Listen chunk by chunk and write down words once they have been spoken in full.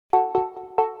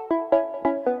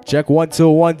Check 1 2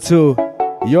 1 2.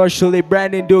 Yours truly,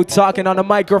 Brandon Duke, talking on the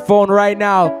microphone right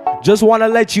now. Just want to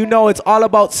let you know it's all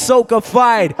about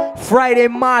Soca-fied. Friday,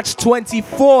 March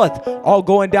 24th. All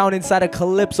going down inside a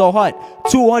Calypso Hut.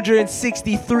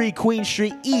 263 Queen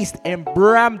Street East in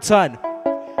Brampton.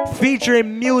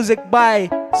 Featuring music by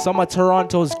some of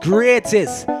Toronto's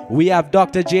greatest. We have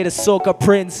Dr. J, the Soca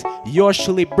Prince. Yours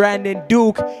truly, Brandon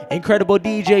Duke. Incredible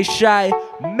DJ Shy.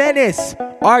 Menace.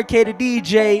 RK the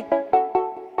DJ.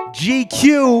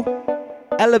 GQ.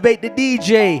 Elevate the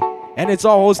DJ, and it's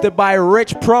all hosted by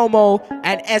Rich Promo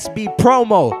and SB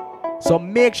Promo. So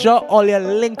make sure all you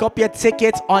link up your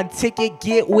tickets on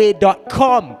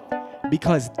ticketgateway.com,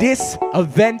 because this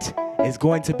event is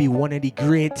going to be one of the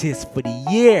greatest for the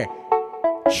year.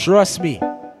 Trust me.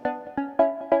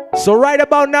 So right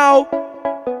about now,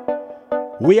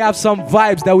 we have some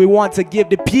vibes that we want to give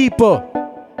the people.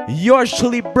 Yours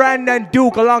truly, Brandon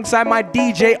Duke, alongside my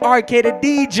DJ, RK the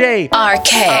DJ. RK.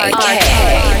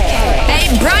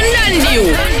 Hey, Brandon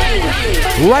Duke.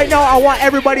 Right now, I want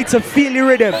everybody to feel the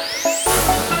rhythm.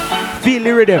 Feel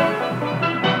the rhythm.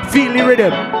 Feel the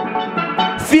rhythm.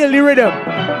 Feel the rhythm.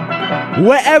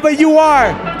 Wherever you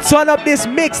are, turn up this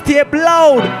mixtape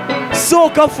loud.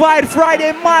 Soca-fied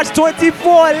Friday, March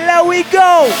 24. Let we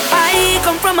go. I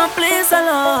come from a place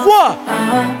alone. What?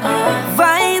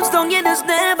 Vibes don't get us,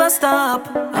 never stop.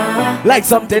 Like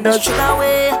something else. Sugar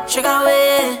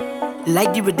away.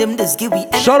 Like the rhythm that's give we.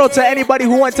 Shout out to anybody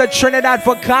who went to Trinidad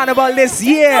for Carnival this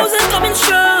year. Thousands coming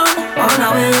strong. On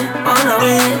our way.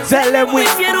 Tell them we.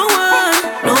 If you don't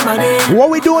want nobody. What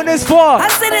we doing this for? I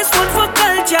say this one for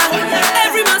culture.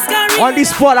 Every masquerade. On this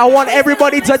spot, I want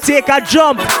everybody to take a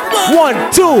jump. 1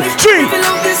 2 3.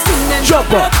 Jump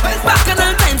up.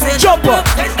 Jump up.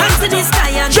 Hands in the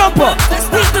sky and Jump up.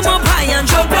 Lift them up high and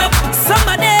jump up.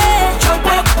 Somebody jump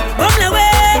up. From the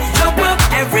way. Jump up.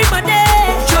 Everybody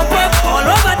jump up. All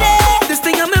over there. This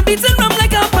thing I'm a beating rum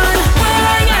like a pan.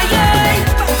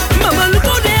 Mama, look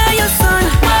out there, your son.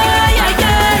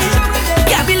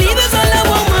 Can't believe it's all a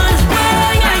woman.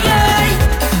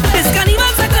 This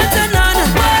carnival's second to none.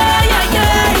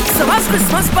 So as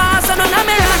Christmas pass and on a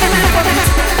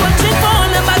watching for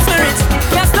all of my spirits.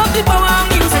 Can't stop the power of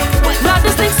music. Not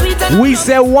this thing sweet and We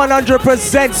say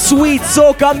 100% sweet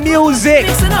soca music.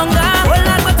 mixing hunger. Well,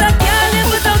 Lord, but I can't live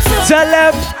without soca. Tell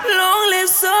them. Long live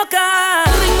soca.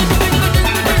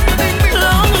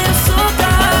 Long live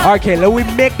soca. Okay, let we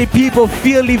make the people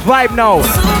feel the vibe now.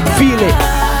 Feel it.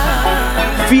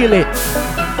 Feel it.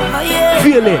 Oh, yeah.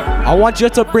 Feel it. I want you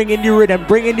to bring in the rhythm.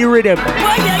 Bring in the rhythm.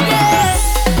 Oh, yeah.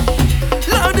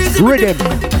 Lord, is it Rhythm.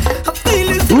 I feel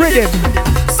it. Rhythm.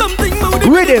 Something about it.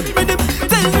 Rhythm.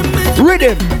 Tell me.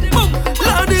 Rhythm.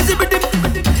 Lord, is it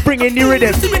Bring in the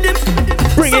rhythm.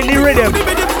 Bring in the rhythm.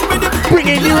 Bring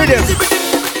in the rhythm.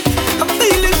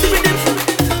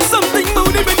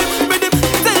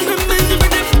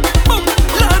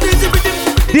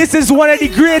 This is one of the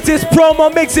greatest promo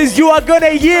mixes you are gonna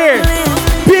hear.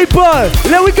 People,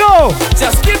 let we go.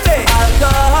 Just give it.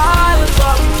 Alcohol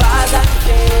from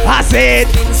I said,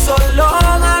 been so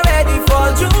long already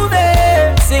for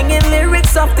Juve. Singing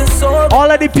lyrics of the soul.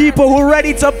 all of the people who are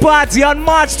ready to party on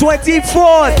March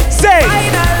 24th, say,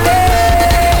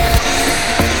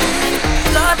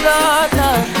 Lord.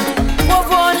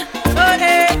 Move on.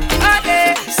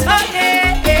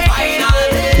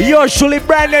 yours truly,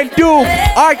 Brandon Duke,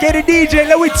 RK the DJ.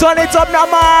 Let we turn it up now,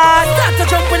 man. Start to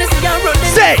jump when you see I'm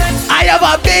running. Say, I have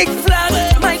a big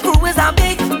flag. My crew is a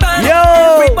big band.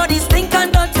 Yo. Everybody's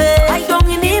thinking dirty. I don't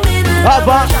in the middle.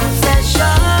 Abba.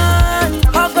 Session.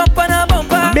 Hug up on a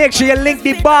bumper. Make sure you link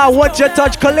the bar once you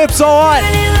touch Calypso on.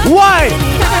 Why?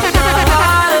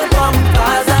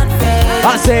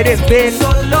 I said it's been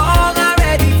so long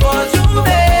already for Juve.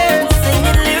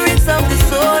 Singing lyrics of the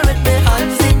soul with the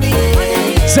hands in the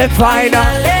air. say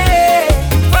finally.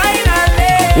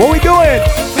 What we doing?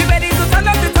 We ready to turn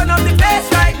up the place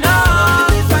right now.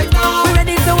 We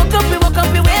ready to walk up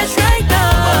the waist right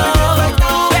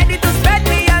now. Ready to spread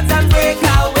the hands and break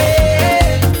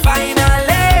away.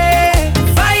 Finally.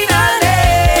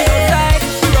 Outside,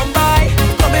 we run by.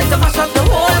 Coming to mash up the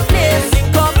whole place.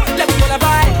 Link up, let me wanna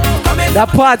buy. That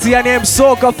party and named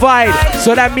Soca-fied,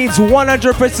 so that means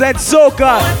 100%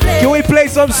 soca. Can we play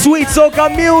some sweet soca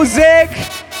music?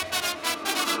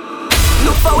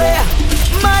 Look for where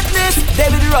madness,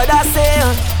 David Rudder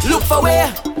say. Look for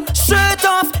where shirt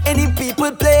off, any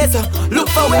people place. Look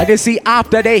for where. And you see,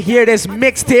 after they hear this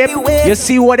mixtape, you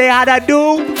see what they had to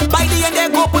do? By the end they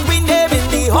go put we name in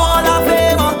the Hall of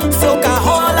Fame. Soca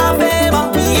Hall of Fame.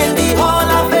 We in the Hall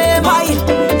of Fame. Why?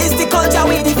 It's the culture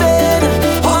we defend.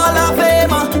 Hall of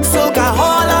Fame. Soca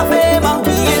Hall of Fame.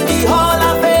 We in the Hall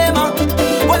of Fame.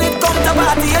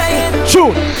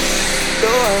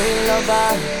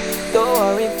 over. Don't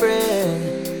worry,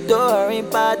 friend. Don't worry,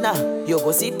 partner. You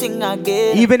go see thing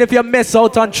again. Even if you miss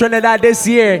out on Trinidad this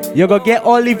year, you're gonna get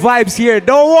all the vibes here.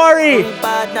 Don't worry.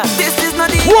 Partner. This is not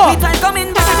the only time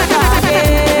coming back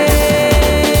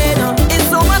again. It's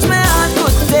so much my heart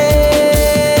could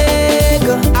take.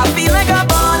 I feel like I'm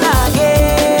born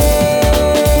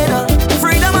again.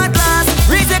 Freedom at last,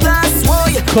 reach the glass, whoa,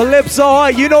 yeah. Calypso,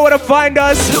 you know where to find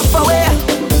us. Look for where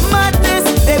madness,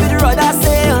 David Rudder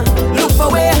say. Look for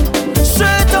where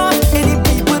shirt on any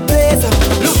people place.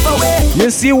 Look for where. You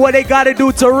see what they gotta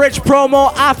do to Rich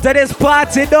Promo after this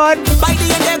party done? By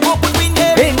the end they go put in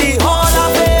them in the Hall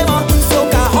of Fame.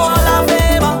 Soca Hall of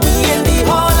Fame. In the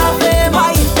Hall of Fame.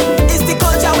 Why? It's the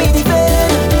culture we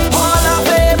defend. Hall of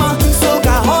Fame.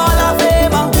 Soca Hall of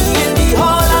Fame. In the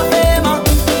Hall of Fame.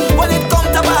 When it comes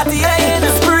to party, hey, the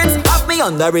spirits have me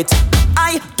under it.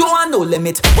 I don't want no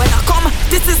limit. When I come,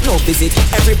 this is no visit.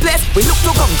 Every place we look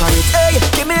to conquer it. Hey,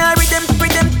 give me a rhythm,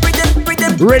 rhythm, rhythm,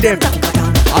 rhythm. Rhythm.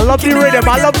 I love the rhythm.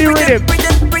 I love the rhythm.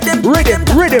 Rhythm, rhythm,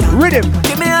 rhythm.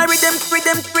 Give me a rhythm,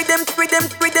 rhythm, rhythm, rhythm,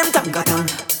 rhythm, tanga.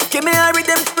 Give me a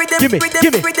rhythm, rhythm, Give me, rhythm,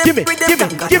 give me, rhythm, give me, rhythm, give me,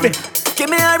 tanga. give me. Give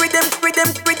me a rhythm, rhythm,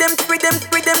 rhythm, rhythm,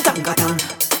 rhythm, tanga.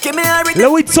 Give me a rhythm.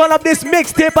 Let me turn up this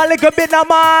mixtape a little bit now,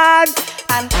 man.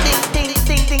 And ding, ding,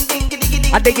 ding, ding, ding, ding,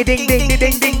 ding, I dig it, ding, ding, ding,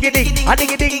 ding, ding, ding. I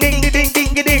dig it, ding, ding, ding, ding,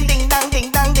 ding, ding. ding, dang,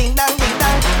 ding, dang, ding, dang, ding,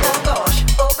 dang. Oh gosh,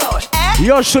 oh gosh.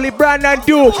 Yo, Shirley Brandon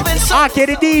Duke, Arcade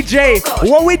the DJ.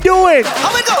 What we doing?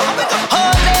 How we go?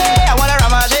 Holy, I wanna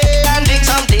ramage and drink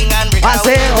something and break I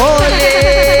say,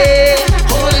 holy.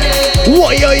 Holy.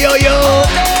 Whoa, yo, yo, yo. I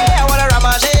wanna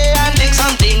ramage and drink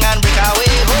something and break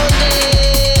away.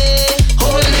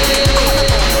 Holy,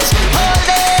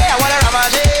 I wanna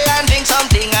ramage and drink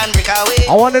something and break away.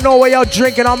 I want to know what y'all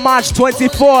drinking on March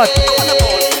 24th.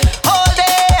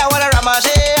 I wanna ramage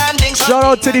and drink something. Shout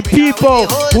out to the people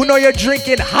who know you're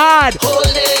drinking hard.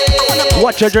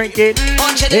 What you drinking?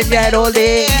 In that all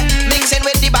day. Mixing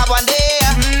with the bad one day.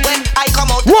 When I come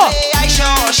out What? today, I sure.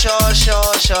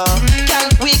 Can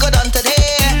we go down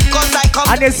today? Cause I come.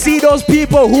 And you see those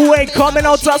people who ain't coming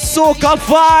out to Soca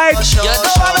Fight. You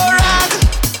don't want no rag.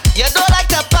 You don't like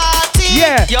the party.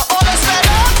 Yeah. You're always fed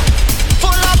up.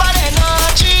 Full of bad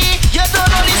energy. You don't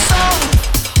know the song.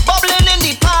 Bubbling in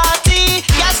the party.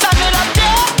 You're standing up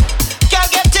there. Can't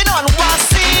get in on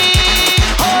Wassy.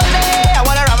 Holy, I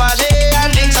wanna ramage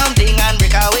and drink something and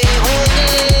break away.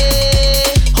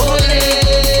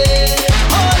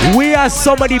 Holy. We are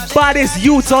some of the baddest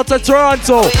youths out of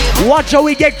Toronto. Watch how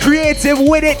we get creative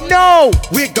with it. No.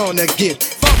 We're gonna get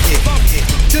funky.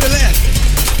 To the left.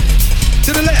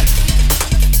 To the left.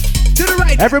 To the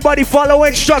right. Everybody follow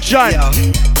instruction. Yo.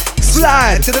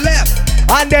 Slide. To the left.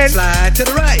 And then Slide to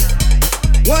the right.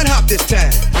 One hop this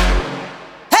time.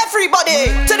 Everybody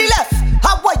to the left.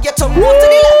 How are you to move to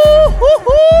the left?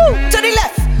 To the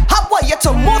left. How are you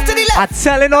to move to the I'm left?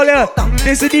 telling all you,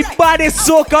 this is the baddest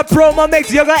Soca promo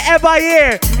mix you're gonna ever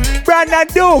hear. Brandon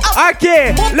Duke,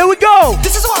 Arcade, let we go.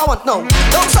 This is what I want now.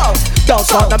 Don't south. Don't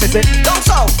sound, I'm missing. Don't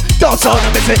south. Don't sound,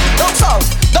 I'm missing. Don't south.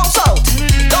 Don't south.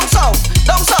 Don't south.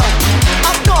 Don't south.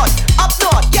 Up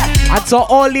north, yeah. And to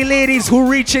all the ladies who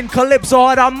reaching Calypso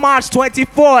on March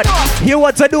 24th, hear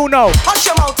what to do now. Hush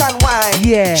your mouth and whine.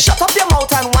 Yeah. Shut up your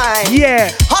mouth and whine. Yeah.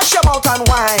 Hush your mouth and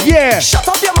whine. Yeah. Shut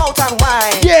up your mouth and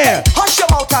whine. Yeah. Hush your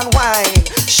mouth and whine.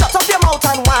 Shut up your mouth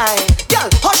and whine. Girl,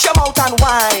 hush your mouth and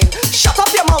whine. Shut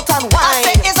up your mouth and whine. I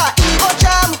say it's a ego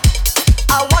jam.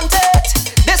 I want it.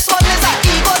 This one is a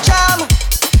ego jam.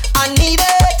 I need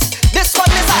it. This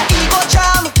one is a ego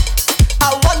jam.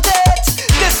 I want it.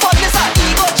 This one is a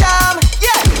ego jam.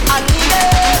 Yeah, I need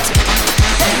it.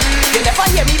 Hey, you never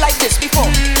hear me like this before.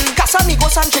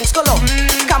 Casamigos and drinks galore.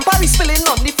 Campari spilling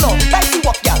on the floor. Dicey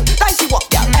walk, gal. Dicey walk,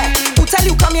 gal. Who tell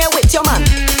you come here with your man?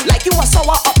 Like you a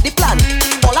sour up the plan.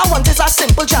 All I want is a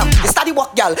simple jam. It's steady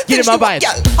walk, gal. Give him Finish my the walk, vibe.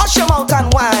 gal. Hush your mouth and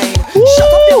whine.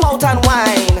 Shut up your mouth and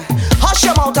whine. Hush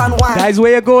your mouth and whine. Guys,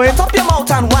 where you going? Shut up your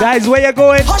mouth and whine. Guys, where you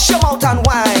going? Hush your mouth and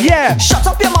whine. Yeah. Shut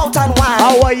up your mouth and whine.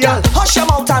 How are you? Girl, hush your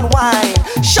mouth and whine.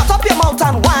 Shut up your mouth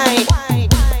and whine.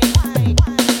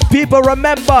 People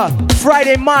remember,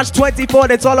 Friday, March 24th,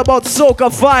 it's all about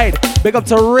Soca Fight. Big up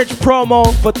to Rich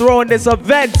Promo for throwing this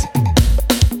event.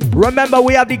 Remember,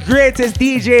 we have the greatest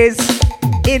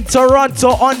DJs in Toronto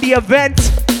on the event.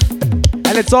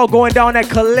 And it's all going down at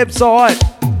Calypso Hut.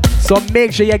 So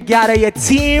make sure you gather your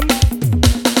team.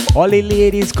 All the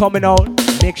ladies coming out,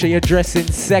 make sure you're dressing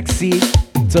sexy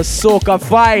to Soca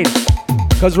Fight.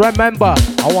 Because remember,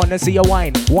 I want to see you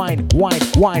whine, whine, whine,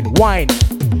 whine, whine.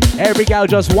 Every gal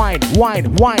just whine, whine,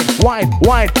 whine, whine,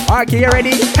 whine. RK, you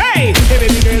ready? Hey! Baby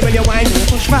girl, when you whine, when you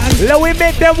push back. Let me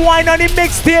make them whine on the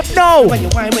mixtape now. When you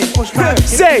whine, when you push back.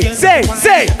 Say.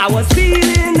 I was feeling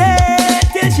it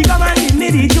till she come and give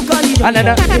me the juke on the And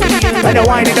then the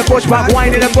whine in the pushback,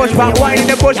 whine in the pushback, whine in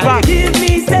the pushback. Give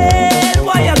me say,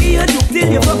 why you give you juke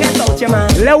till you forget about your man.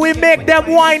 Let me make them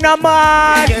whine, a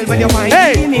man. Girl, when you whine.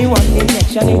 Hey! Give me one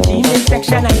injection in Gmail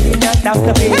section, I did not have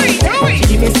to pay. She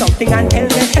give me something and tell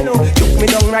me hello, took me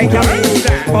down right away.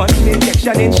 One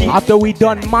injection in Gmail. After we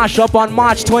done mash up on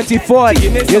March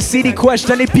 24th, you see the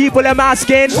question the people them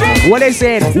asking? What they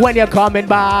saying? When you're coming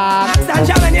back?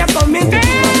 Sanja, when you come in,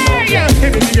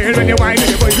 Girl, when you whine, when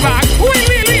you push back.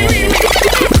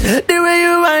 the way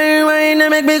you whine, they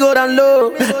make me go down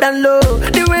low, down low.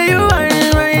 The way you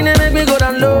whine, they make me go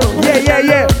down low.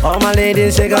 Yeah. All my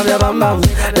ladies shake up your bum bum.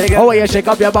 Oh, you shake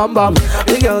up your bum bum.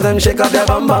 The girls them shake up their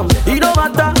bum bum. It don't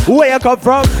matter. Where you come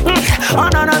from? Oh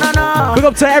no. Big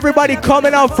up to everybody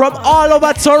coming out from all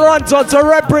over Toronto to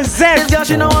represent. This girl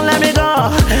she don't let me go.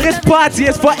 This party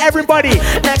is for everybody.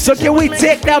 So can we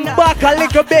take them back a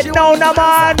little bit now,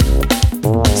 man?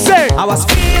 Say. I was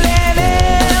feeling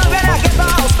it when I get my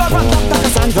house got rocked up to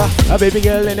Cassandra. A baby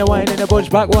girl in the wine in the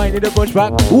pushback, wine in the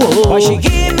pushback. Whoa. But she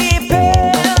give me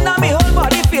pain. Now me whole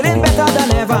body feeling better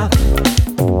than ever.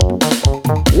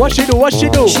 What she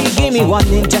do? She gave me one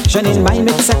injection in my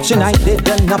midsection. I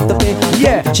didn't have to pay.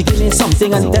 Yeah. She gave me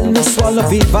something and then me swallow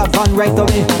Viva Van right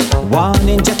away. One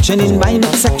injection in my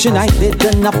midsection. I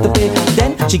didn't have to pay.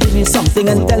 Then she gave me something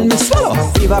and then me swallow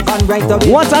Viva Van right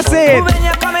away. What I said? When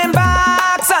you're coming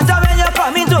back, Santa, when you're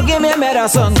coming to give me a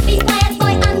medicine. Be quiet,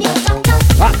 boy, I'm your doctor.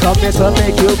 I come here to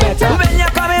make you better. When you're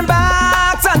coming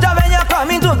back, Santa, when you're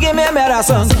coming to give me a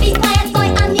medicine. Be quiet,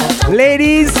 boy, I'm your doctor.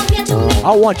 Ladies, Come here to me.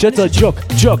 I want you to juke.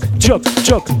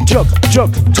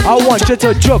 I want you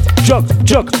to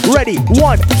juke. Ready?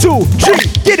 1, 2, 3,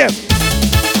 get him.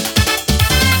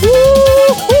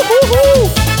 Woo.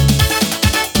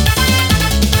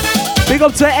 Big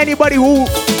up to anybody who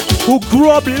grew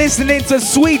up listening to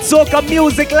sweet soca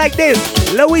music like this.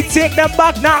 Let me take them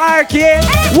back now, RK.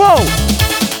 Whoa.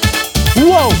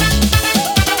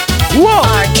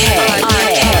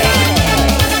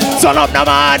 Turn up now,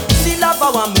 man. She love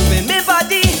how I'm moving my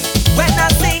body when I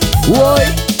sing. Whoa.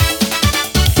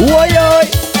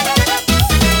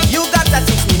 You got to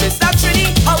teach me, Miss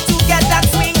Trini, how to get that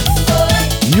swing.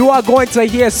 You are going to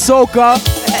hear soca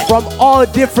from all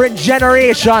different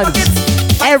generations.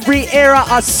 Every era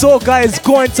of soca is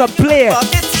going to play.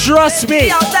 Trust me.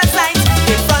 The outside line,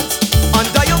 in front,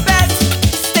 under your bed.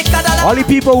 Stick a dollar. All the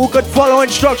people who could follow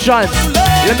instructions.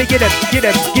 Let me get them.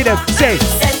 Say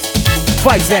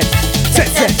 5 cents, 10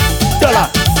 cents, dollar.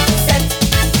 Cent,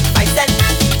 5 cents,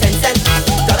 10 cents,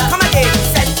 dollar. Come again.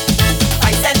 Cent,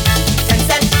 5 cents, 10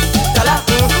 cents, dollar.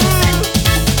 Cent,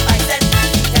 5 cents,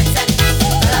 10 cents,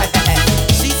 dollar.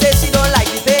 She says she don't like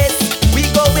the pace. We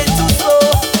going too slow.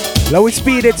 Let me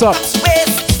speed it up.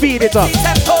 Speed it up.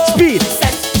 Speed.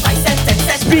 Cent, 5 cents, 10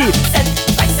 cents, Speed. Cent,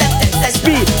 5 cents, 10 cents,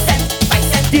 Speed. Cent, 5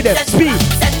 cents, Get 10 it. cents, Speed.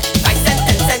 Cent, 5 cents,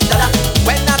 10 cents, dollar.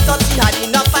 When I thought she had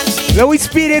enough and she Let me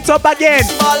speed it up again.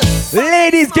 small.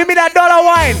 Ladies, give me that dollar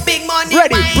wine. Big money.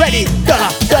 Ready.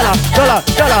 Dollar.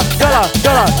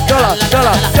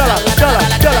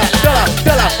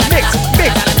 Mix.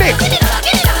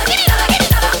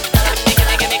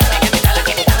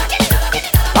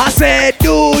 I said,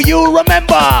 do you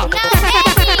remember?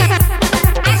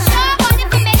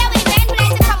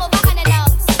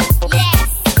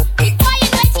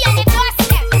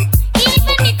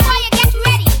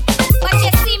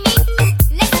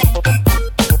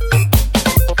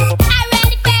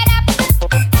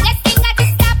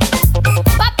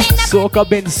 Soca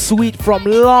been sweet from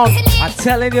long. I'm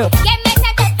telling you.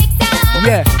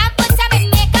 Yeah.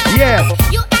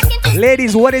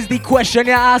 Ladies, what is the question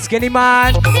you're asking,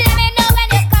 man?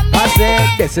 I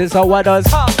said, this is how I does.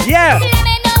 Yeah.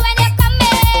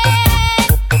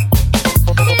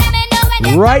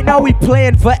 Right now we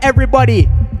playing for everybody.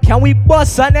 Can we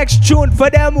bust our next tune for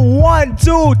them? 1,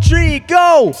 2, 3,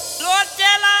 go.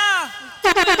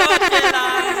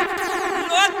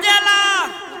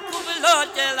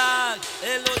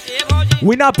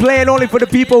 We're not playing only for the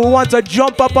people who want to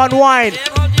jump up and whine.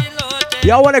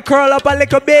 Y'all want to curl up a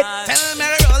little bit?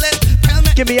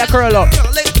 Give me a curl up.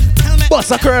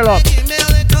 Bust a curl up.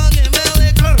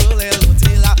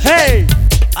 Hey!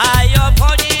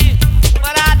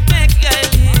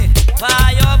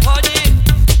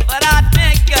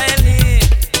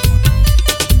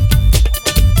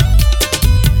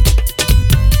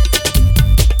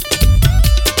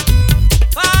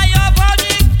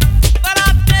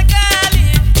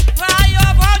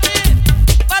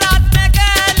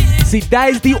 See, that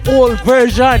is the old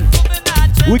version.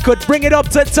 We could bring it up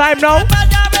to time now.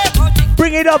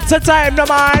 Bring it up to time now,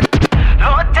 man.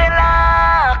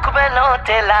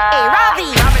 Hey,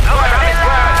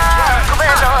 Ravi.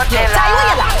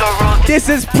 This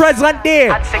is present day.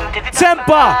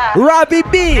 Tempa, Robbie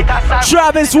B,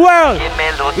 Travis World.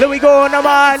 Let me go on,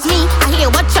 man. Me, I hear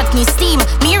what chutney steam.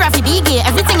 Me, Rafi B, get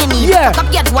everything you need. Yeah. Fuck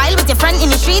up, get wild with your friend in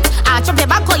the street. I chop your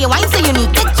back, call your wine so you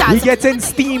need. Take We charge. getting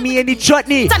steamy in the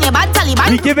chutney. Turn your bad Taliban.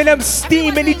 We giving them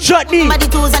steam in the chutney. By the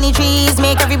tools and the trees,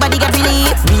 make everybody get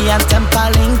relief. Me and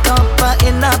Tempa link up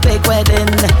in a big wedding.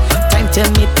 Time to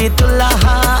meet the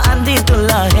Dulaha and the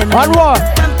Dulahin. On what?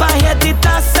 Tempa hit the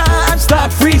tassa and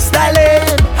Start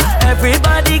freestyling.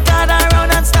 everybody gather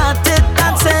around and started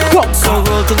dancing. Go. So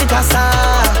roll to the tassa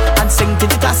and sing to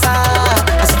the tassa.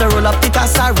 As the roll up the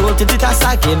tassa, roll to the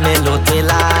tassa. Give me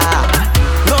Lotela,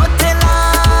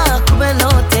 Lotela, come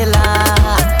Lotela,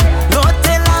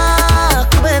 Lotela,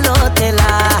 come Lotela.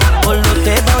 Oh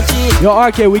Lote Bauchi, Yo,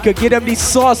 RK, we could get them the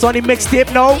sauce on the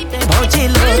mixtape now. Bauchi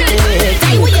Lote.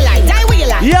 Die where you like, die where you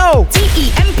like. Yo,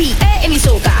 Tempa in the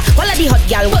soca. All of the hot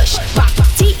gal push back.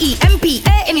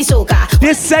 Tempa in the soca.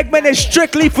 this segment is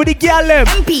strictly for the gal them.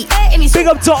 Tempa in the Big soca.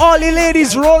 up to all the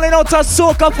ladies rolling out a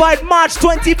soca fight March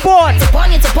 24th.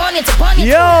 Upon it.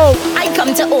 Yo, I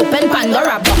come to open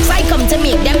Pandora box. I come to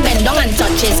make them bend down and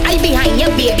touches. I behind your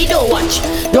baby, don't watch.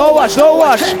 don't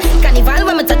watch. Carnival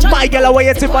when me touch on. My gal away,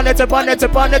 you tip on it, tip on it,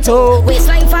 tip on it too.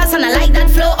 Waistline fast and I like that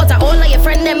flow. Out of all of your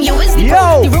friend them, you is the Yo.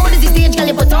 pro. The road is the stage, girl,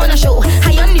 you put on a show.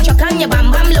 High on the truck and your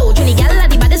bam bam low. Trini gal at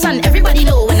the baddest and everybody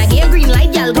know. When I get a green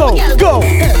light, gal, Go, gal, go.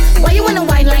 Why you wanna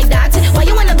whine like that? Why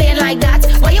you wanna bend like that?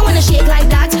 Why you wanna shake like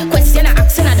that? Question I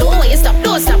ask and I don't. Why you stop?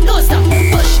 Don't stop.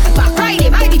 Push back, ride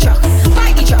it, buy the truck,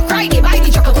 ride it, buy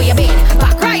the truck, where you been?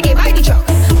 Back, ride it, buy the truck,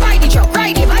 ride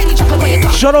it, where you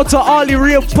park. Shout out to all the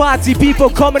real party people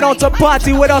coming out to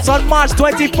party with us on March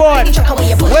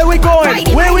 24th. Where we going?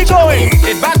 Where we going?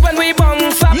 It's back when we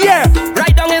bounce up. Yeah.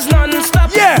 Right down is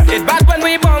non-stop. Yeah. It's back when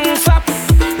we bounce up.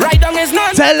 Right down is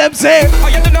non-stop. Tell them, say. Oh,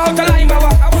 you don't know how to lime our.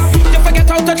 You forget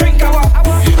how to drink our.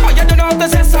 Oh, you don't know how to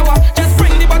zest our. Just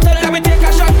bring the bottle and we take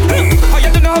a shot. Oh,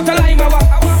 you don't know how to lime our.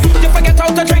 You forget how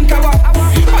to drink our.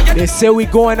 Oh, you They say we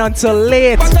going until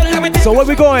late. bottle and we take So where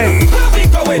we going? Where we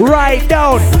going? Right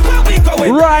down. Where we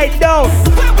going? Right down.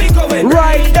 Where we going?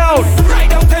 Right down. Right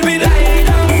down till we lie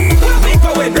down. Where we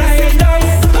going? Right down.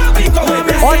 Where we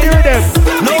going? On the rhythm.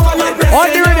 Where we going? On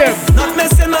the rhythm. Not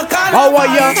messing my car. How are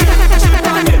ya? Chip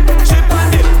on it, chip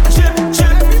on it, chip,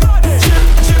 chip,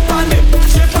 chip on it,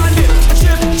 chip on it,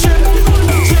 chip, chip,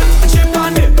 chip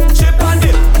on it, chip on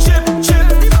it, chip, chip,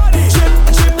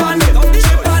 chip on it,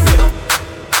 chip on it.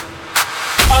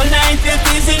 All night you're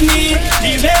teasing me,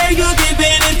 the way you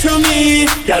giving it to me.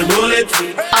 Girl, roll it,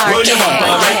 roll your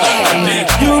bumper right back on me.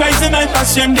 You rising my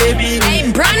passion, baby.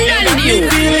 Hey, Brandon, You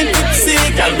feeling tipsy,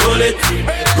 girl,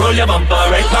 roll your bumper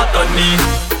right back on me.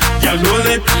 Girl, roll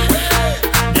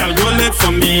it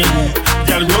for me.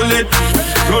 Girl,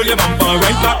 roll your bumper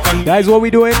right back on me. Guys, what we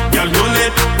doing? Girl, roll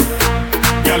it.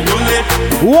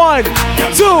 1,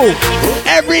 2.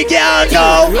 Every gal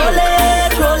know.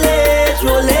 Roll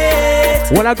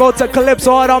it. When I go to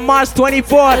Calypso Hut on March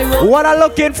 24th, what I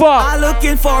looking for? I'm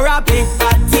looking for a big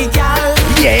party gal.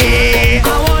 Yeah.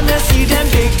 I wanna see them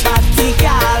big party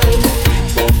gal.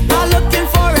 I'm looking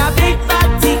for a big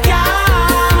party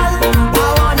gal.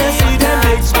 I wanna see them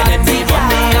big party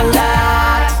gal.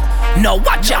 No,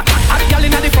 watch out. Hot girl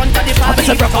inna the front of the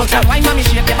party. I broke out. Wine, mommy,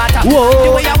 shake your bottom. Whoa.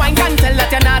 The way you wine can tell that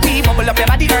you're naughty. Bubble up your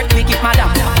body, earthquake it, madam.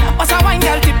 What's a wine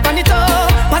girl tip on the toe?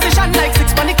 Position like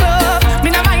 6 on the club. Me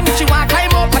nah mind if she want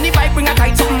climb up on the bike, bring a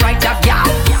tight something right up, yeah.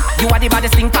 You are the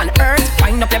baddest thing on earth.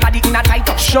 Wind up your body in a tight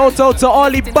up. Shout out to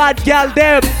all the bad gal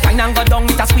them. Wine and go down,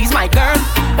 it a squeeze my girl.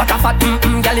 What a fat,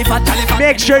 girl, if fat.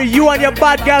 Make sure you and your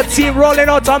bad gal team rolling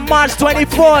out on March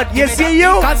 24th. You see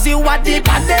you? Cause you are the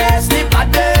baddest, the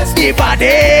baddest. The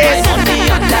baddest. Money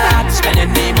on that,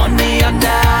 spending the money on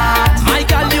that. My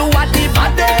girl, you are the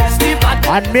baddest, the baddest.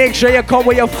 And make sure you come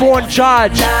with your phone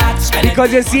charged.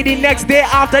 Because you see the next day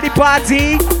after the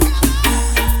party.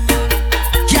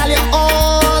 Girl, you're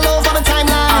all over the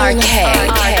timeline.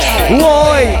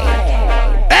 Boy.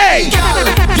 Hey. Girl,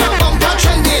 your bumper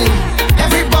trending.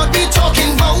 Everybody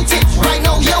talking about it. Right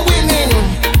now you're winning.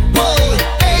 Boy,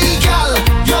 hey girl,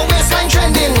 your waistline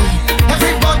trending.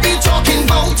 Everybody talking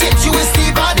about it. You is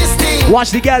the baddest thing.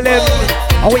 Watch the gal them.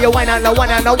 Oh, you whine and whine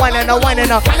and whine and whine and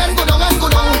Wine and go down and go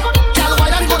down. Girl,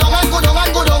 wine and go down and go down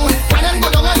and go down. Wine and go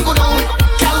down and go down.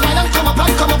 Girl, wine and come up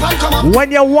and come up and come up.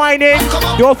 When you're whining,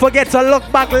 don't forget to look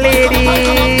back,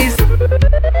 ladies.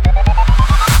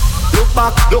 Look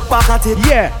look back at it.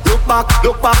 Yeah. Look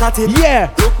back at it.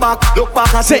 Yeah. Look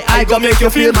back at Say, it. I gon' make you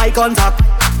feel my contact.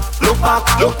 Look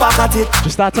back at it.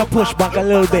 Just start to push back a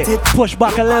little bit. Push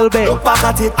back a little bit. Look back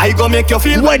at it. I gon' make you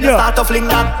feel when you start to fling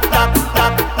that.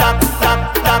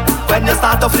 When you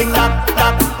start to fling that.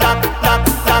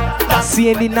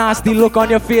 Seeing the nasty look on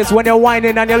your face when you're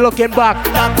whining and you're looking back.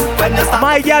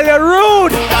 My girl, you're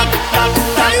rude.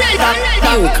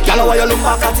 Girl, why you look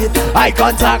back at it? Eye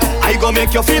contact. I gon'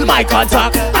 make you feel my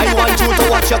contact. I want you to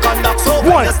watch your conduct. So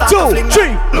when 1, you start to 2, fling 3.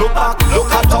 that,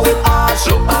 look at how it arch.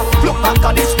 Look back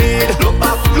at the speed. Look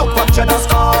what you done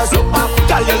scars. Look back,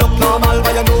 girl, you look normal,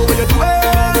 but you know what you're doing.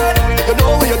 You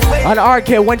know what you're doing. And RK,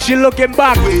 when she looking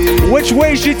back, which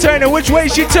way she turning? Which way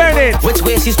she turning? Which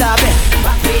way she stopping?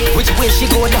 Which way she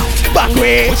go down? Back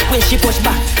way. Which way she push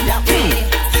back?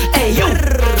 Hey yo,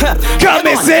 Come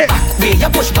and sit. back way you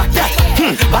push back that.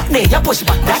 Back way you push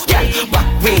back that, girl. Back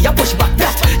way you push back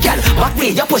that, girl. Back way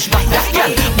you push back that,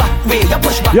 girl. Back way you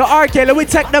push back. Yo, RK, let me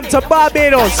take them to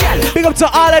Barbados. Big up to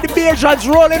all of the Bajans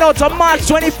rolling out on March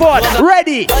 24th.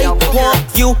 Ready? I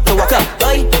want you to walk up.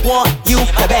 I want you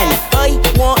to bend. I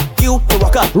want you to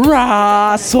walk up.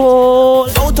 Rascal.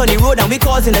 Out on the road and we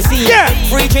causing a scene. Yeah.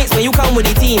 Free drinks when you come with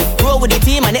the team. Roll with the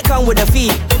team and it come with the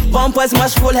fee. Bumpers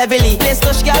must roll heavily. Let's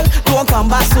touch girl, don't come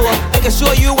back so I can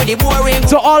show you with the boring.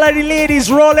 To all of the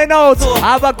ladies rolling out, I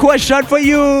have a question for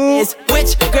you. Is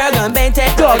which girl gon' bend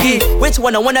it Doggy. Which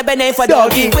one I wanna bend it for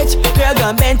Doggy. doggy? Which girl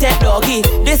gon' bend it doggy?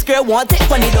 This girl want it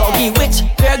funny doggy. Which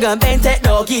girl gon' bend it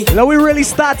doggy? Now we really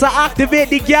start to activate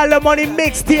the Girl Money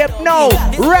mixtape now.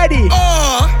 Ready?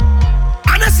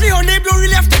 Honestly, her name don't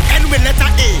really have to end with letter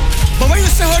A. But when you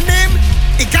say her name,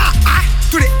 it got A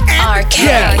to the end. RK.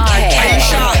 Yeah.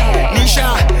 Aisha, Nisha,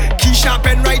 Keisha,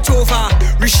 bend right over.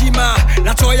 Rishima,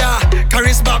 Latoya,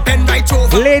 Charisma, bend right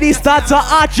over. Ladies, start to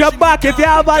arch your back if you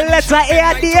have a letter A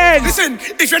at the end. Listen,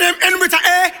 if your name end with a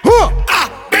A,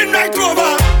 bend right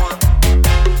over.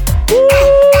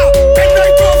 Bend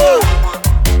right over.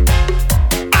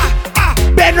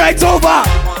 Bend right over.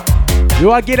 You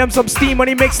want to give them some steam on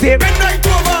the mixtape? Bend right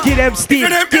over. Give them steam.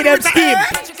 Give them steam.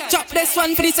 Chop this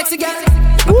one for the sexy girl.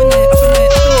 Real.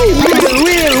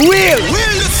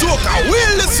 Will the soca.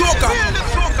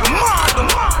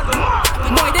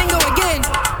 Boy, then go again.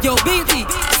 Yo, BT,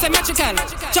 symmetrical.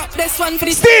 Chop this one for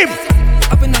the Steam.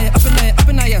 Up in there.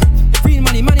 Real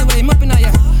money way, up in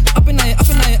there. Up in there.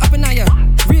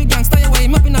 Real gangsta way,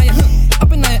 up in there.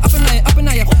 Up in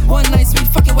there. One nice sweet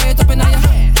fucking way up in there.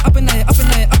 Up in there.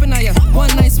 One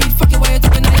nice sweet fucking way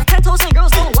up in there. 10 toes and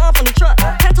girls don't line from the truck.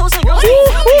 10 toes and girls don't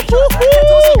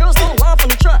line from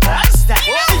the truck.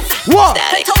 What?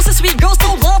 10 toes and sweet girls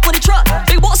don't line from the truck.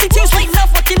 They won't see teams like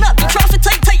enough fucking up. The traffic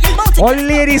tight your mountain. All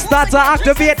ladies start to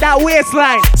activate that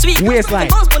waistline. Waistline.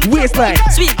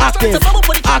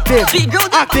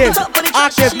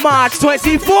 Active. March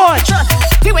 24th.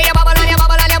 The way you bubble and you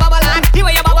bubble and you bubble and the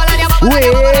way you bubble and you bubble and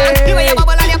you bubble and the way you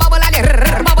bubble and you bubble and you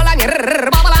bubble and you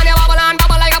bubble and you bubble and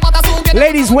bubble like a butter soup.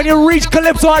 Ladies, when you reach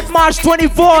Calypso on March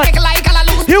 24th,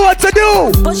 you what to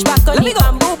do? Push back on the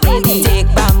bamboo, baby. Take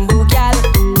bamboo, gal.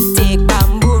 Take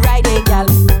bamboo, ride it, gal.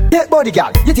 Take body,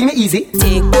 girl. You think me easy?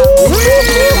 Take bamboo.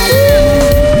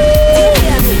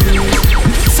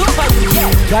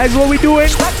 That's what we doing.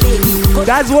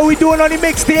 That's what we doing on the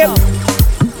mixtape.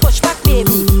 Push back,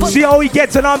 baby. See how we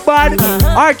gets it on bad?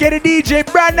 RK the DJ,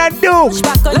 Brandon do.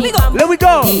 Let me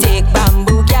go. Take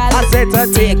bamboo, gal. I said to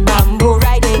Take bamboo,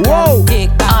 ride it, gal. Whoa.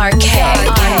 Take bamboo, RK.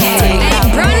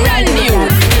 Brandon new.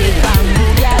 Take bamboo,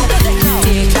 gal.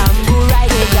 Take bamboo,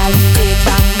 ride it, gal. Take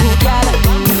bamboo, gal.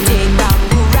 Take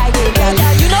bamboo, ride it, gal.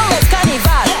 You know it's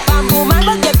carnival. Bamboo man,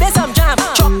 but you play some jam.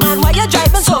 Truck man, why you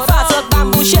driving so fast?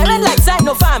 Bamboo sharing like side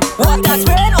no fam. Water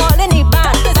spraying all in the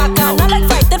band. I not like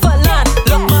fighting for land.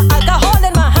 Look my alcohol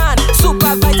in my hand.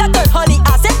 Supervisor turn honey.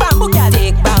 I say bamboo, gal.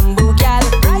 Take bamboo, gal.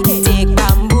 Take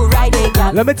bamboo, ride it,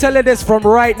 gal. Let me tell you this from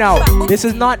right now. This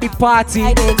is not the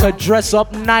party to dress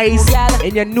up nice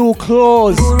in your new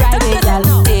clothes. Ride it, gal.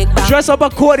 Take bamboo. Dress up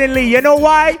accordingly. You know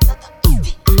why?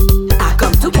 I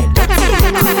come to get dirty.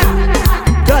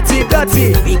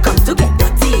 Dirty. We come to get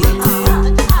dirty.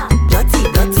 Dirty.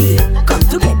 Come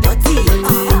to get dirty.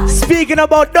 Speaking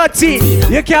about dirty,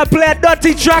 you can't play a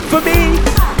dirty track for me.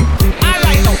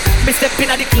 Alright now, me step in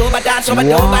at the club, I dance over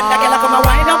the and the girl come a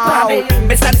wine up on me.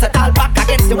 Me stand so tall back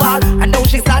against the wall, and now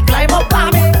she start climb up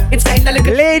on me. It's kinda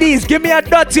little Ladies, give me a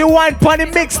dirty wine pon the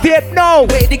mixtape now.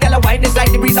 way the girl a wine is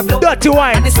like the breeze a blow. Dirty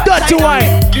wine. And the sun Dirty shine on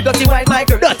wine. me. You dirty wine, my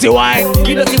girl. Dirty wine.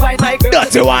 You dirty wine, my girl.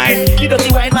 Dirty wine. You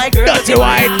dirty wine, my girl. Dirty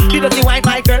wine. You dirty wine,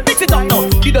 my girl. Mix it up now.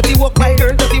 You dirty walk, my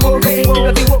girl. Dirty walk, my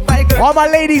girl. All my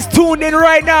ladies tuned in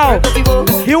right now. Dirty walk.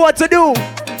 You what to do?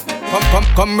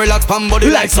 Come relax, pam body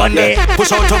like Sunday.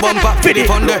 Push out your bumper, fit it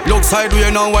on there. Look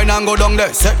sideways now, wine and go down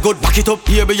there. Set good, back it up,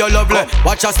 baby, you're lovely.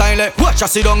 Watch your style, watch your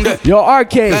sit down there. Yo,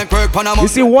 Arcade. You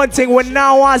see one thing we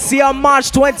now want to see on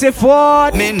March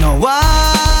 24th. Me no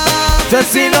want to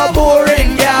see no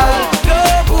boring girl.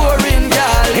 No boring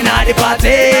girl in the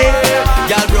party.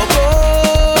 Girl broke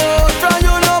out from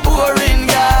you, no boring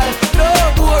girl. No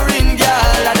boring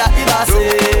girl, that is I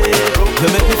say. You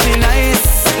make me feel nice,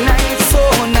 nice, so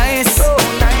nice,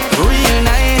 real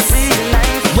nice.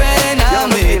 When I'm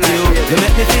with you, you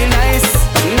make me feel nice.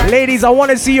 Ladies, I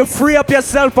want to see you free up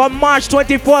yourself on March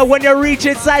 24th when you reach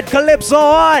inside Calypso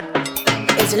Hut.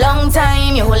 It's a long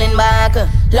time you're holding back.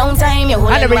 Long time you're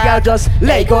holding back. And every girl just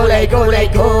let go, let go,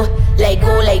 let go. Let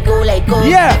go, let go, let go.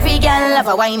 Yeah. Every girl have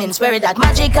a whining spirit that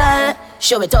magical.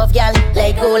 Show it off, girl.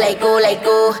 Let go, let go, let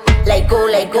go. Let go,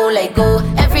 let go, let go.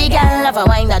 Every girl have a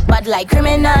wine that bad like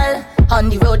criminal. On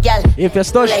the road, girl. If you're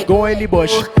stush, go in the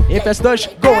bush. If you're stush,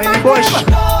 go in the bush.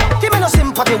 Give me no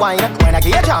sympathy wine when I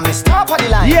get a jam, me stop on the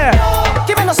line. Yeah.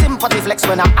 Give me no sympathy flex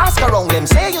when I ask around them,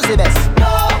 say you's the best.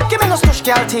 Give me no stush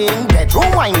girl thing,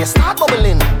 bedroom wine, you start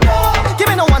bubbling. Give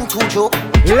me no 1-2 joke.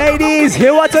 Ladies,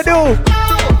 hear what to do.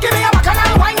 Give me a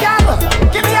bacchanal wine, girl.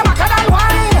 Give me a bacchanal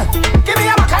wine. Give me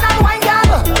a bacchanal wine,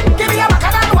 girl. Give me a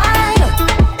bacchanal wine.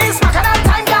 It's bacchanal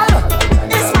time, girl.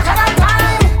 It's bacchanal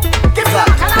time. Give me a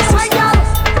bacchanal wine, girl.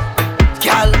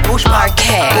 Girl, push back,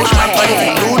 push back, quality.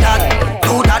 Do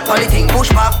that, quality. Push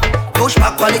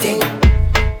back, quality.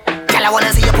 Girl, I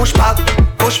wanna see you push back,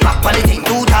 quality.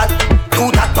 Do that,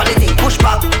 quality. Push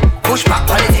back,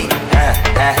 quality.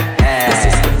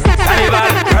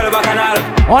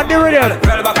 On the rhythm.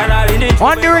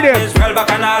 On the rhythm.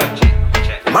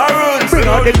 Maroons, bring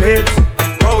out the bass.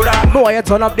 Boy, you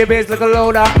turn up the bass like a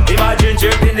loader. Imagine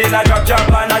tripping in a drop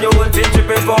and you won't think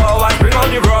tripping for hours. Bring out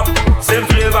the rum, same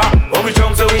flavor. Only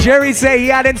chunks so we Jerry say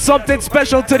he added something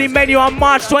special to the menu on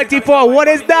March 24. What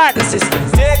is that?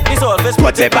 take this surface,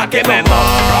 put it back in my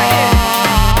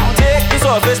mouth. Take this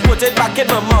surface, put it back in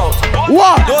my mouth.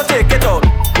 What? Don't take it out.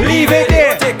 Leave it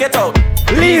there. Don't take it out.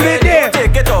 Leave it there. Don't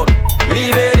take it out.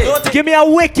 Leave it there. Don't take Give me a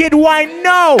wicked wine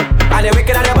now. And you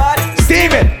wicked on your body,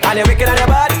 Steven. and you wicked on your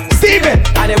body, Steven.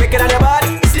 and you wicked on your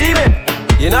body, Steven.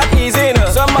 You're not easy, no.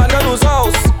 Some man don't lose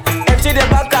house. Empty the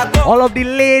back up. All of the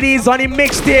ladies on the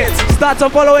mixtape, start to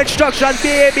follow instructions,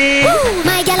 baby.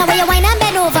 My girl, where you wine and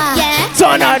bend over? Yeah.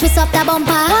 Turn on. Twist up the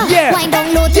bumper. Yeah. Wine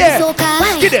down low to Yeah. the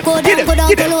soca. Get it, Go get down, it, go down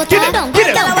get to it, low, get turn it, down. get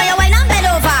it. Girl, where you wine and bend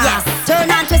over? Yes.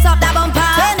 Turn and twist up that bumper.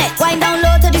 Turn it. Wine down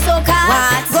low to the soca.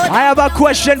 What? I have a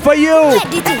question for you.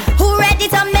 Ready to. Who ready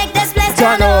to make this place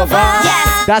Turn over.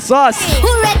 Yes. That's us.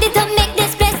 Who ready to make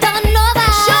this place turn over?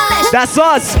 That's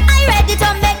us. I ready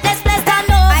to make this place turn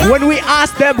over. When we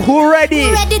ask them who ready,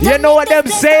 Who ready to you know what make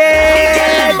them this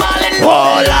say?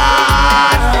 Hold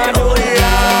on.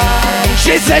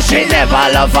 She said she never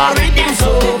love her.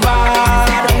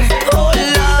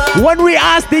 When we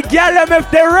ask the girl them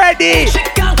if they're ready,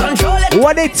 Can't control it.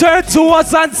 when they turn to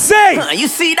us and say, You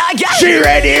see that girl? she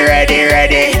ready, ready,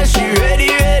 ready. Yeah, she ready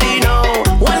now.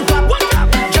 One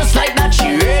clap, just like that.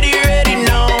 She ready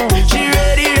now. She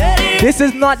ready. This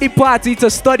is not the party to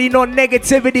study no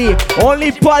negativity,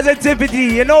 only positivity.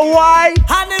 You know why?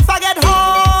 And if I get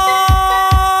home,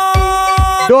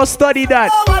 Don't study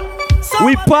that.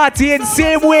 We party in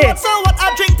same way. So what?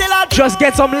 I drink till I Just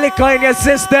get some liquor in your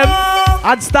system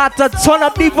and start to turn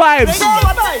up the vibes. So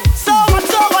what?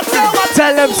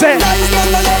 Tell them, say,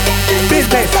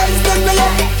 business.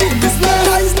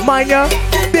 Mind your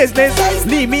business.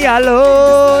 Leave me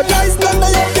alone.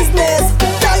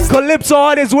 Calypso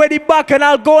Hut is where the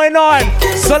bacchanal going on.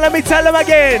 So let me tell them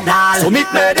again. So meet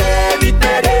me there, meet me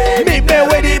there. Meet me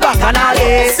where the bacchanal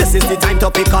is. This is the time to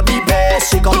pick up the bass.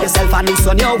 Shake up yourself and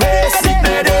loosen your waist. Meet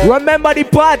me there. Remember the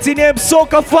party named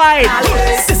Soca Fight.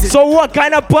 So what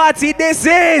kind of party this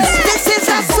is? This is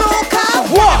a soca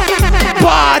What?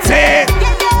 Party!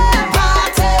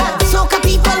 Party. Soca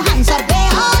people, hands up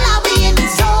there. All are we in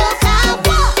soca?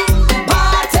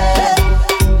 Party.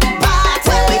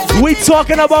 Party. We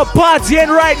talking about partying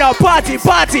right now. Party.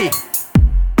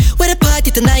 Where the party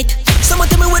tonight? Someone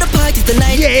tell me where the party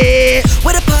tonight. Yeah.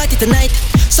 Where the party tonight?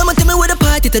 Someone tell me where the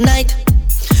party tonight.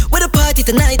 Where the party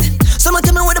tonight? Someone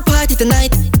tell me where the party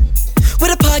tonight. Where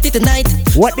the party tonight?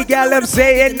 What the girl them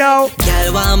saying now?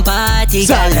 Girl want party,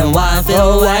 girl them want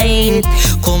for wine.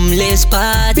 Come let's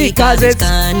party, Because cause it's it's-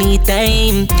 carny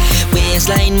time.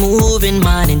 Waistline moving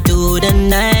morning to the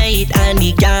night, and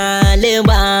the girl them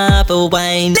want for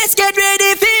wine. Let's get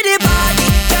ready for the party,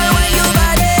 girl, why you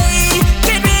body?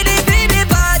 Get ready for the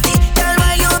party, girl,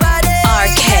 why you body?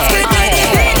 Let's get ready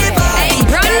for the party. Hey,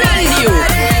 brand new.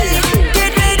 Get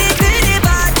ready for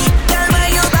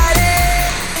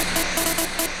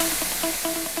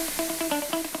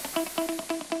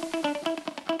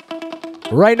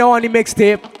Right now on the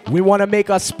mixtape, we want to make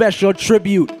a special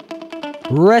tribute.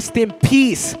 Rest in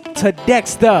peace to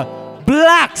Dexter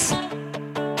Blacks.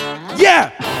 Yeah!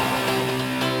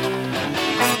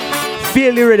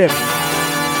 Feel the rhythm.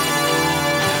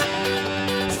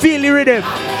 Feel the rhythm.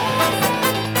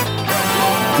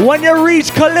 When you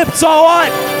reach Calypso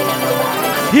on,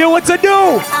 hear what to do.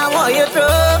 I want you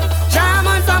to jam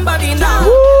on somebody now.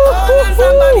 Hold on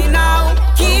somebody now.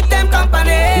 Keep them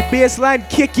company. The bass line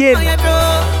kick in. I want you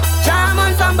to jam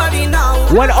on somebody now.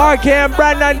 When RK and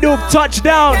Brandon Duke touch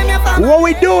down, what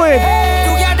we doing?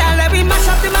 Together, let me mash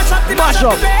up the mash up the Mash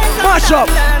up, mash up,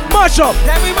 mash up.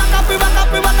 Let me rock up, we rock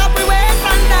up, we rock up, we waist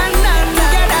and dan dan.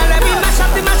 Together, let me mash up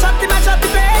the mash up the mash up the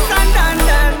bass and dan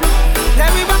dan.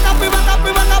 Let me rock up, we rock up,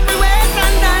 we rock up, we waist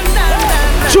and dan dan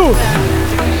dan. True.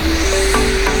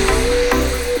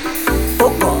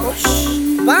 Oh gosh,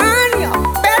 burn your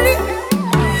belly.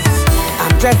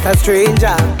 I'm just a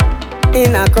stranger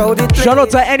in a crowded Shout out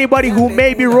to anybody who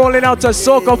may be rolling out to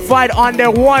Soca Fight on their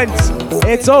ones.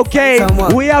 It's okay.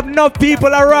 We have enough people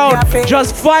around.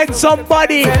 Just find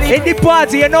somebody in the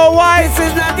party. You know why? This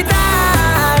is not the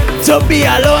time To be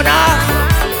a loner.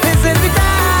 This is the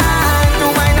time to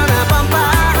wind on a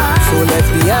bumper. So let's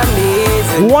be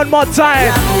amazing. One more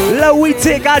time. Let we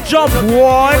take a jump. 1,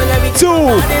 2,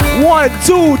 1,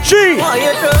 2, 3. Want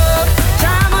you to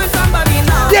jam on somebody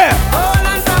now. Yeah. Hold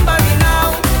on somebody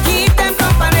now. Keep them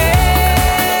company.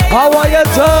 I want you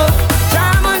to.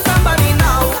 Jam on somebody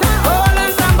now. Hold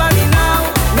on somebody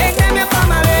now. Make them your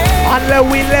family. And let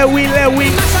we.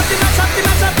 Mash up the mash up the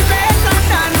mash up the bass and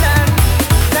dan dan.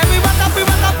 Let me rock up, we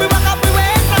rock up, we rock up, we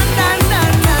waist and dan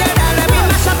dan. Together, let me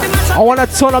mash up the mash up. I want to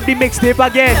turn up the mixtape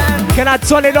again. Can I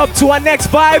turn it up to our next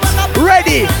vibes?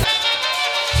 Ready?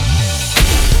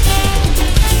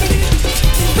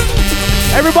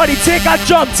 Everybody take a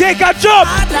jump, take a jump.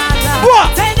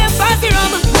 What? Tell them party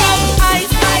rum, rum, ice,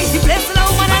 ice. The place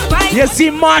alone when I'm right. You see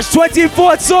March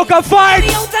 24th, Soca Fight.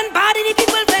 The out and body, the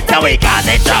people better. Now we got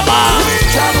the trouble.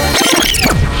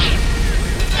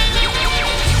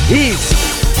 Ease.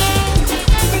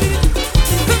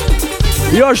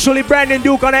 You're surely Brandon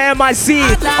Duke on the MIC.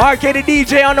 RK the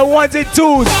DJ on the ones and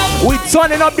twos. We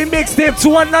turning up the mixtape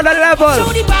to another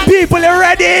level. People are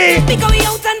ready. Because we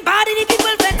out and body, the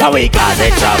people better. Now we got the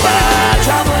trouble.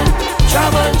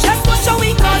 Trouble. Just watch how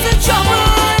we causing trouble.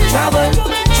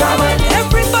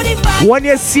 Everybody back. When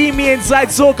you see me inside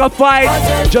Soca Fight,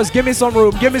 just give me some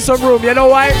room. Give me some room. You know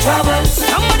why?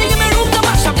 Somebody give me room to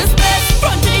mash up this place.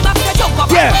 Front to the back, the jump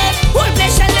up. Yeah. Whole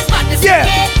place shell is madness. Yeah.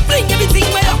 Bring everything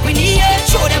way up in the air.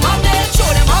 Show them up there.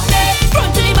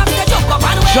 Front to the back, the jump up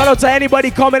and way. Shout out to anybody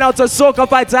coming out to Soca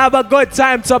Fight to have a good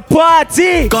time, to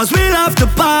party. Cause we love to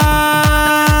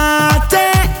party.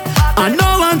 And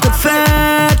no one could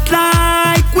fat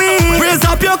like we. Raise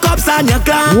up your cups and your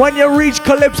glass. When you reach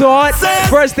Calypso Hut,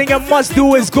 first thing you must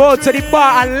do is go to the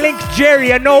bar and link Jerry.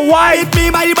 You know why? Hit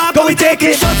me by the back, Go we take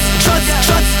it. Shots.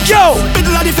 Yo!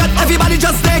 Middle of the fat, everybody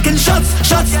just taking shots.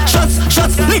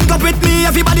 Link up with me,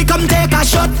 everybody come take a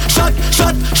shot.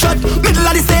 Middle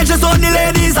of the stage, just only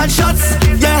ladies and shots.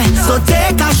 Yeah, so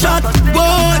take a shot,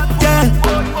 boy, yeah.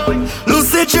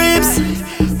 Lucid dreams,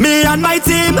 me and my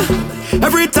team.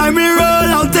 Every time we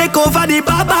roll out, take over the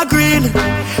Baba Green.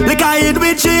 Like I hit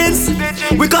with jeans,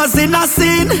 we causing a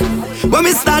scene. When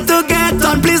we start to get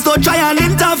on, please don't try and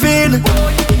intervene.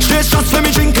 Straight shots when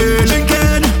we drinking.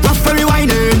 Rough when we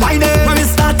whining. When we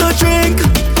start to drink,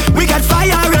 we get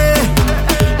fiery.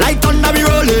 Like thunder we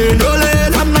rolling.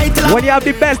 From night till When you have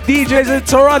the best DJs in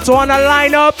Toronto on a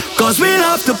lineup. Cause we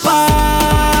love to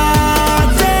party.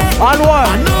 On what?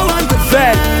 And no one could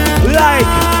Fed like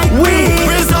we.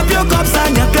 Raise up your cups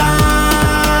and your glasses.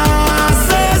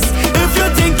 If you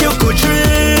think you could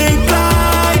drink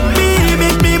like me,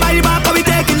 meet me by the bar, 'cause we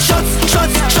taking shots.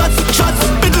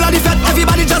 Middle of the fat,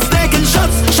 everybody just taking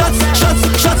shots.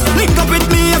 Link up with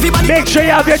me, everybody. Make sure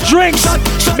you have your drinks.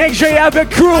 Make sure you have your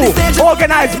crew.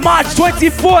 Organize March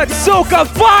 24th, Soca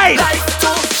Fight.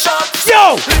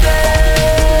 Yo!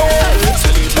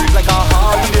 Celebrate like a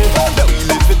holiday. We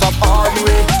live it up all the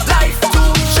way. Life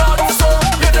too short, so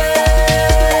you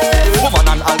day. Woman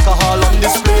and alcohol on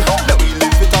display. We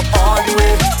live it up all the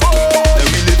way.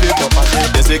 We live it up again.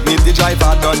 They say need the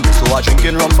driver done, so I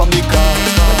drinking rum from the car.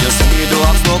 When you see me, don't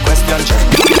ask no question.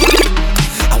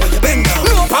 I want you bend down.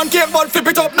 No pancake, but flip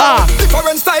it up now.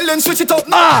 Different style and switch it up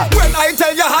now. When I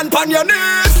tell you hand on your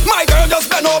knees, my girl just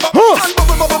bend over.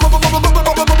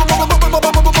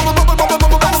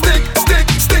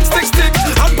 Stick.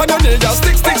 Hand on your knees, just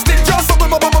stick. Just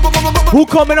Who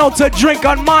coming out to drink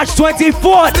on March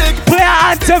 24th? Play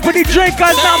an anthem for the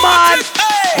drinkers now, man.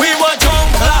 We were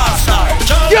drunk last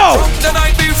night. Yo! Drunk the night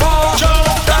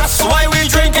That's why we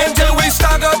drinking till we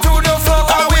stagger to the floor.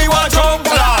 And we were drunk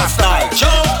last night.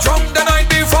 Drunk the night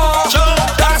before.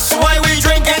 That's why we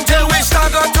drinking till we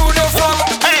stagger to the floor.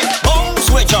 Hey, bounce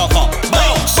with your cup.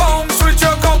 Bounce with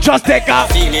your cup. Just take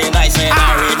off. Feeling nice and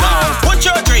married now. Put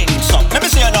your drinks up. Let me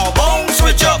see you now. Bounce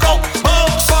with your cup.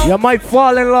 You might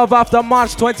fall in love after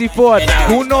March 24th.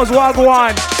 Who knows what go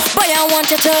on? Boy, I want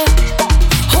you to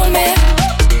hold me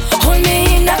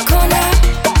in the corner.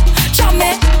 Jam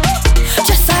me,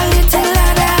 just a little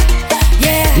louder.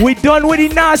 Yeah. We done with the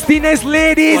nastiness,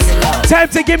 ladies. Time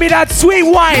to give me that sweet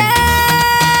wine.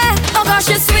 Yeah. Oh gosh,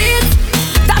 it's sweet.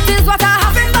 That is what I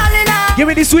have him balling out. Give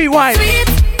me the sweet wine. Sweet.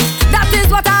 That is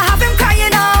what I have him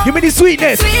crying out. Give me the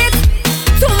sweetness. Sweet.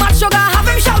 Too much sugar, have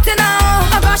him shouting out.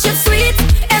 Oh gosh, it's sweet.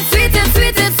 It's sweet, it's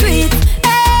sweet, it's sweet.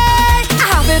 Hey, I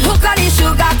have him hooked on the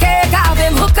sugar cake. I have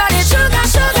him hooked on the sugar.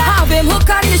 Have him hooked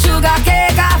on the sugar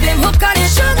cake. I have him hooked on the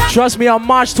sugar. Trust me, on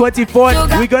March 24th,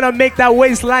 we're gonna make that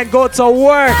waistline go to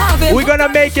work. We're gonna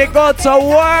make it go to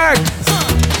work.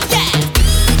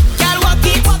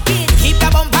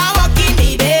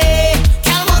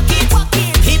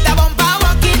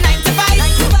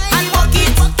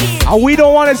 And we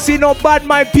don't want to see no bad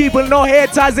mind people, no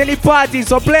haters in the party.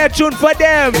 So play a tune for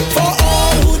them. For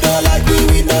all who don't like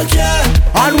we don't care.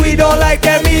 And we don't like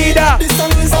them either. This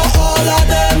song is for all of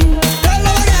them. Tell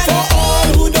them again. For all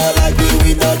who don't like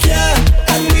we don't care.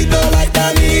 And we don't like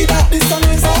them either. This song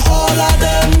is for all of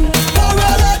them. For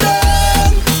all of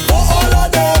them. For all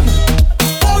of them.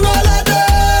 For all of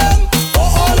them. For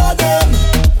all of them.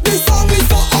 This song is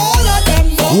for all of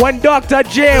them. When Dr.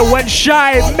 J, when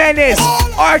Shy, Menace,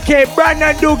 RK,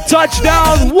 Brandon Duke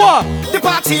touchdown, what? The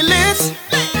party lit,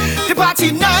 the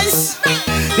party nice,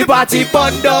 The party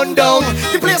fun down.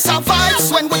 the place have vibes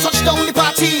when we touch down the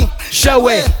party. Shall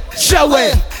we? Shall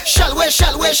we? Shall we?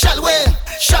 Shall we? Shall we?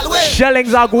 Shall we?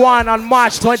 Shellings are going on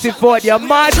March 24th, you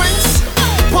mad? Drinks,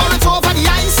 pour it over the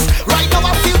ice. Right now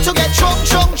I feel to get drunk.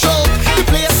 The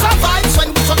place have vibes when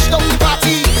we touch down the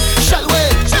party. Shall we?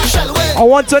 Shall we? I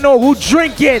want to know who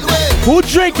drinking. Who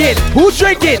drinking? Who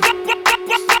drinking? Cause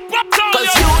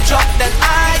you drunk, then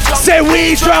I drunk. Say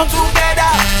we drunk.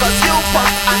 Together. Cause you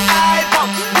pump and I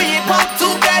pump. We pump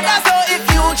together. So if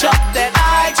you jump, then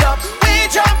I jump. We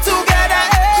jump together.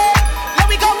 Hey. Let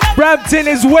me go. Brampton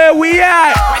is where we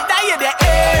at. When I in the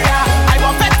area, I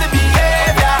want better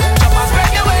behavior. Jump and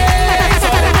spread your wings. So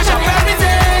mash up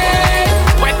everything.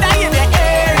 When I in the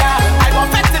area, I want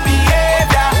better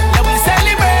behavior. Let we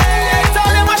celebrate. So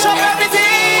they mash up everything.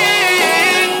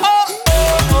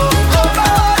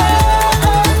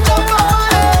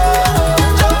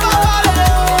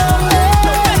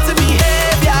 Better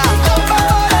behavior.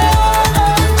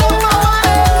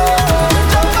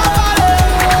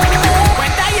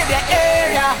 When I in the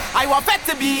area, I want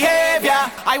better behavior.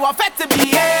 I want better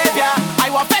behavior. I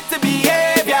want better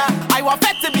behavior. I want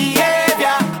better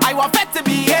behavior. I want better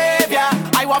behavior.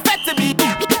 I want better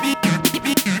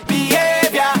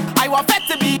behavior. I want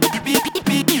better behavior.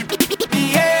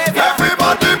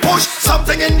 Everybody push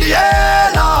something in the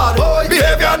air, Lord.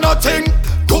 Behavior nothing.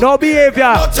 Good No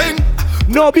behavior. nothing.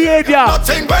 No behavior.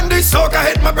 Nothing when the soca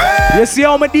hit my brain. You see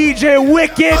how my DJ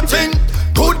wicked? Nothing.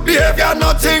 Good behavior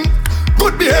nothing.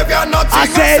 Good behavior nothing. I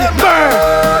said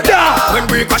murder. When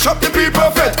we crash up the people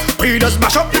fit, we just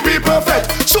mash up the people fit.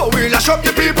 So we lash up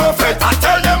the people fit. I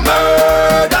tell them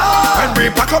murder. When we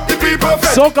pack up the people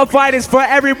fit. Soca fight is for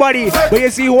everybody. But you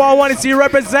see who I want to see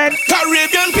represent?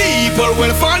 Caribbean people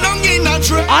will fall down in a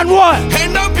train. And what?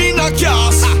 End up in a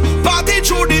chaos. Party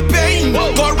through the pain.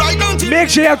 Go right down to Make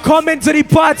sure you come into the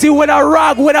party with a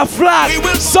rag, with a flag.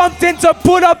 Something to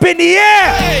put up in the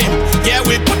air. yeah,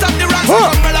 we put up the rocks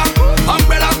like umbrella.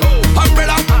 Umbrella.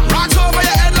 Umbrella. Rocks over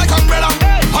your head like umbrella.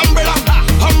 Umbrella.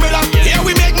 Umbrella. Yeah,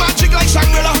 we make magic like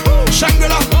Shangri-La.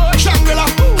 Shangri-La. Shangri-La.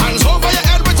 Hands over your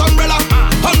head with umbrella.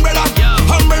 Umbrella.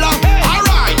 Umbrella.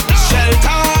 Alright.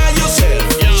 Shelter yourself.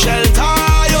 Shelter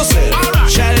yourself.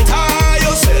 Shelter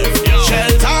yourself.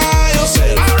 Shelter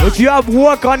yourself. If you have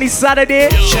work on this Saturday,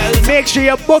 make sure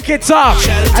you book it off.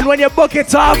 And when you book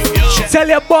it off, tell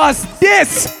your boss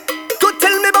this. Go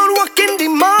tell me about work in the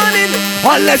morning.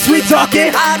 Unless we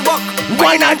talking Hard work.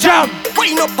 wine and jam.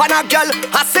 Wind up on a girl.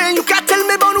 I say you can't tell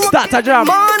me about work Start a jam.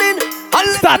 morning.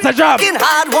 Start a jam.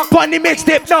 Hard work. On the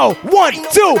mixtape now. 1,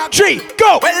 2, 3,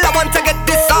 go. Well, I want to get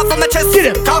this off of my chest. Get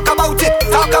him. Talk about it.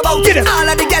 Talk about Get it. him. All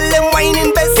of the girl them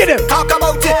whining best. Get him. Talk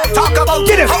about it. Talk about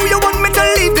Get it. him. How you want me to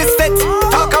leave this fit?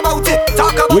 Talk about it.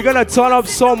 Talk about We're gonna turn up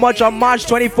so much on March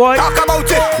 24th. Talk about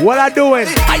it. What I doing?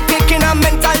 I taking a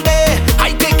mental day.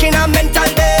 I taking a mental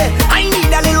day. I need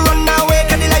a little run away.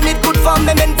 Cause the line is good for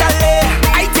me mentally.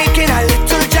 I taking a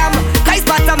little jam. Nice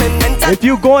part of me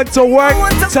you going to work,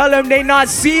 tell them they not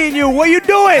seeing you. What you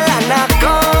doing? And I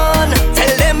gone,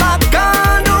 tell them I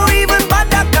gone. Don't even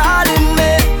bother calling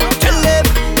me.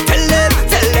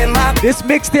 Tell them I This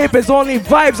mixtape is only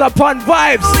vibes upon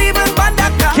vibes. don't even bother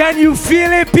calling. Can you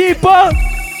feel it, people?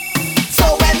 So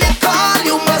when they call,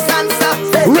 you must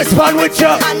answer. Respond with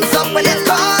your Hands up when they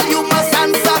call, you must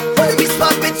answer.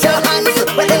 Respond with your hands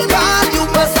up when they call, you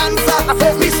must answer.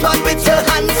 Respond with your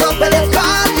hands up when they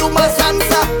call, you must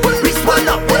answer. Respond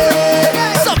up.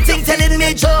 Something telling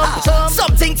me jump,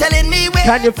 something telling me wait.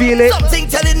 Can you feel it? Something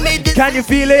telling me this. Can you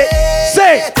feel it?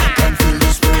 Say it. I can feel the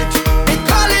spirit. It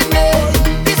calling me.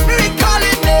 The spirit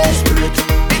calling me. Spirit.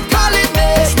 It calling me.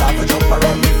 Start to jump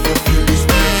around if you feel the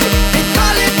spirit. It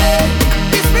calling me.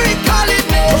 The spirit calling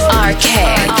me. RK.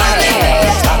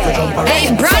 Hey,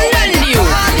 Brandon, you.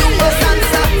 You must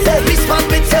answer. Respond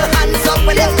with your hands up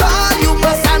when they call. You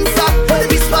must answer.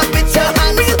 Respond with your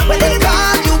hands up when they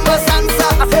call. You must answer.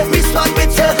 Respond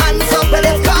with your hands up when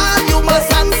they call. You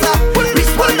must answer.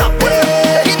 Respond up.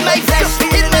 In my flesh,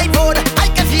 in my bone, I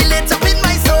can feel it up in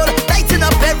my soul. Lighting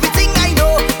up everything I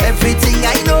know. Everything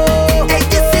I know. Hey,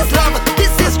 this is love.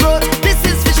 This is growth. This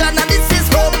is vision and this is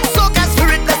hope. So can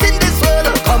spirit that's in this world.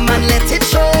 Come and let it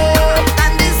show.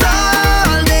 And this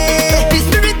all day. The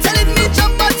spirit telling me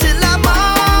jump until the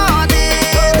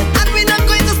morning. And we're not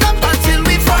going to stop until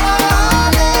we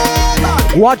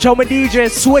fall. Watch how my DJ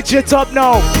switch it up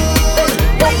now.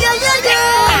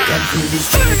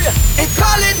 It's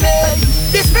calling me.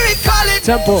 The spirit calling.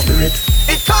 Tempo.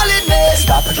 It's calling me.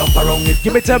 Start to jump around it.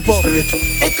 Give me tempo.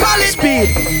 It's calling.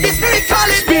 Speed. The spirit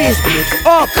calling. Speed.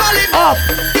 Up. Calling. Up.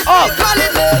 The Up. spirit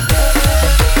calling me.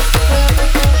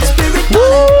 Spirit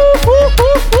Woo, woo,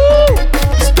 woo, woo.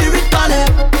 Spirit calling.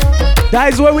 That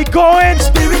is where we going.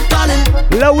 Spirit calling.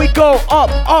 Let we go up,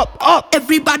 up, up.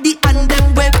 Everybody and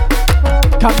them wave.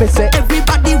 Come and say,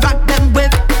 Everybody rock them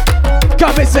wave.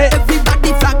 come and say.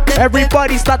 Everybody rock them.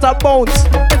 Everybody start up bounce.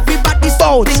 Everybody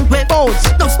Bounce, something wave. bounce,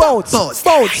 Don't stop. bounce,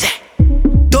 bounce.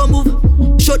 Don't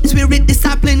move. Show the spirit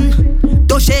discipline.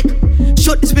 Don't shake.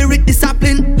 Show the spirit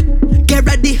discipline. Get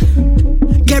ready.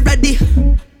 Get ready.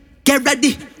 Get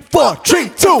ready. 4, 3,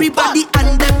 2. Everybody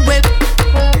and them wave.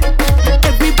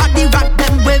 Everybody rock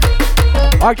them wave.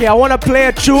 Okay, I want to play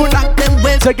a tune Rock them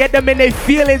wave. to get them in their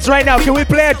feelings right now. Can we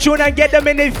play a tune and get them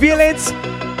in their feelings?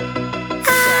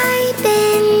 I've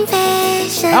been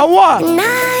patient. And what? And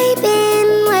I've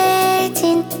been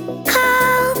waiting.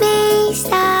 Call me,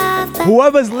 stop.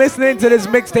 Whoever's listening to this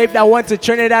mixtape that went to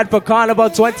Trinidad for Carnival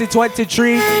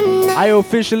 2023, I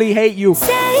officially hate you.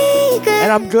 Say good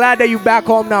And I'm glad that you back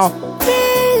home now.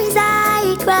 tears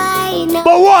I cry. No,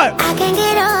 But what? I can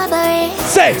get over it.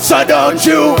 Say, so don't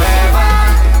you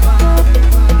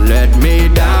Let me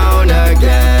down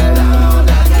again.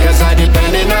 Cause I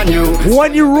depending on you.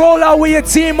 when you roll out with your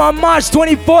team on March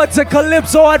 24th to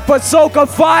Calypso at Pasoka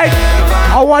 5,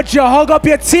 I want you to hug up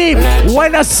your team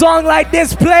when a song like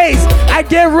this plays and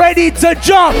get ready to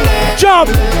jump, jump,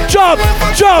 jump,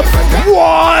 jump.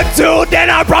 1, 2, then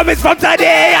I promise from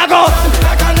today I go.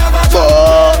 Like I never do. 4.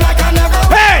 Like I never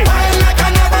Hey! like I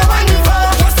never went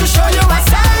before. Just to show you a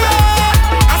sorrow.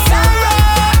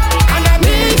 And I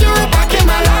need you back in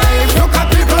my life. Look at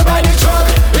people by the truck.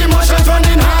 Emotions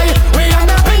running high. We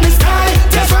end up in the sky.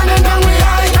 Tears running down we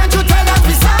high. Can't you tell that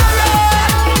we sorry?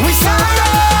 We sorry.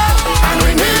 And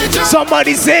we need you.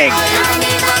 Somebody sing.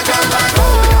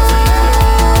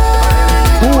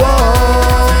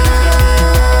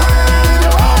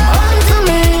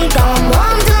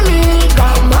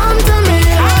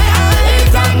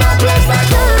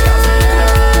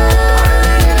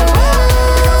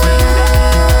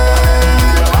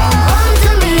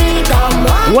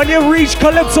 When you reach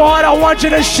Calypso Hard, I want you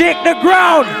to shake the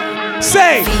ground.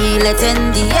 Say. Feel it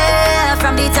in the air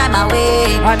from the time I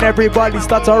wake. And everybody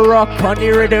start to rock on the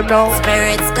rhythm now.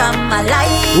 Spirits come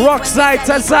alive. Rock side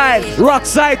to side, rock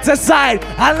side to side.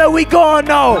 And let we go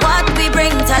now. What we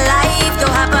bring to life to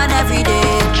happen every day.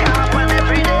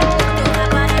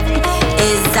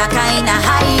 Is a kind of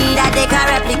high that they can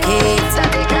replicate.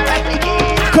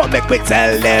 Come make me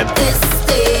tell them. This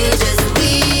stage is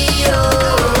real.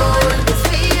 It's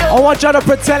real. I want y'all to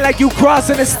pretend like you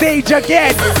crossing the stage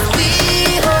again.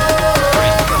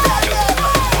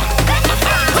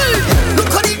 Look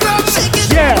how the ground shaking.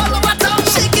 Yeah. All over town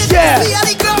shaking. Yeah. We are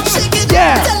the ground shaking.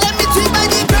 Yeah. Tell them it's we by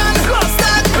the ground.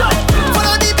 Stand.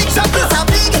 Follow the big shot. It's a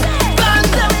big bang.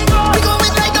 We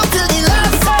going right down till the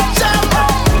last jump.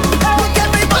 Look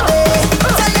everybody.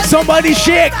 Tell them Somebody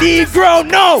shake the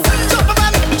ground now. jump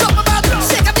about,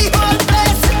 shake up the whole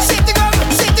place. Shake the ground,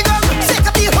 shake the ground, shake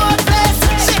up the whole place.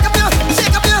 Shake up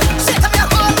your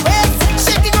whole waist.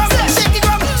 Shake the ground,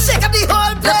 shake up the whole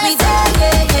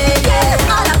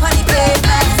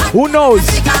Who knows?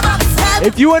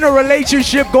 If you in a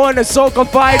relationship going to soca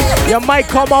fight, you might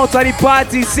come out of the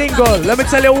party single. Let me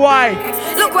tell you why.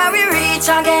 Look where we reach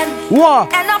again.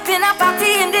 What? End up in a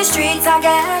party in the streets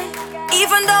again.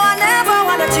 Even though I never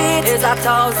wanna cheat, it's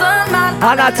 1,000 man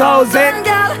And 1,000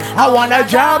 girl. I wanna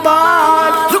jam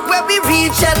on. Look where we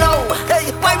reach, hello. Hey,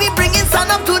 why we bringing sun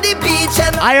up to the beach,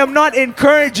 hello. I am not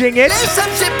encouraging it,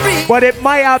 Relationship free. but it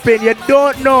might happen. You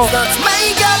don't know. That's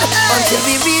my girl. Until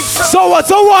we reach. So what?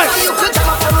 So what? You could jump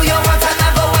up on your want and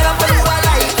never want up on you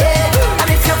like it. And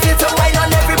if you feel to wine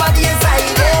on everybody inside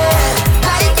it.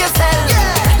 Like yourself,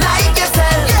 like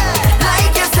yourself,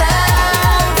 like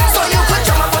yourself. So you could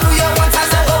jump up on your want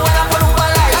and never want up on you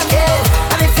like it.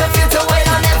 And if you feel to wine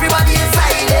on everybody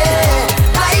inside it.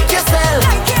 Like yourself.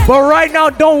 But right now,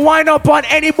 don't wind up on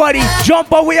anybody.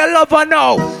 Jump away, a lover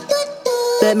now.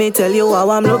 Let me tell you how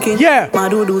I'm looking. Yeah. My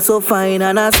do so fine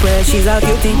and I swear she's a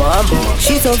cutie.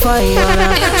 She's so fine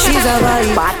and she's a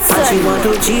vibe. And she want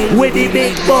to chill With the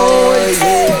big boys.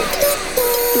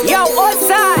 Yo,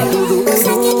 outside.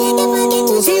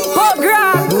 Deep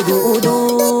program.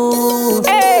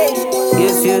 Hey.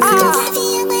 Yes, yes, yes.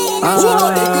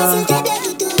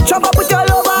 Jump up with your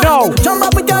lover. No. Jump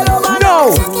up with your lover.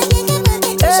 No.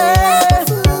 Hey.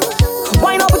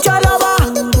 Wind up with your lover.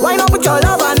 Wind up with your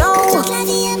lover now.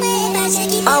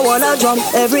 I wanna jump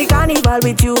every carnival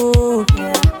with you.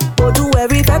 Go to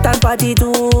every fete and party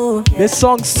too. This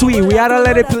song's sweet. We had to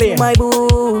let it play. My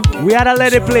boo. We had to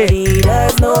let it play.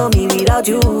 There's no me without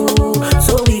you.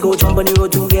 So we go jump on the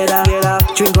road together.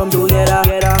 Drink rum together.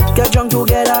 Get drunk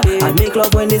together. And make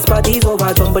love when this party's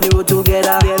over. Jump on the road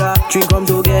together. Drink rum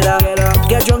together.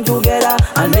 Get drunk together.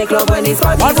 And make love when this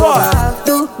party's And what?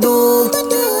 over. Do.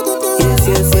 Yes,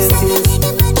 yes, yes,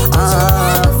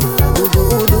 yes.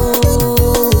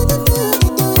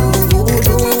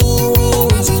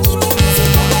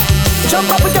 Jump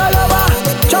up with your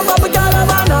lover. Jump up with your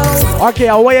lover now. Okay,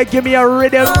 I want you to give me a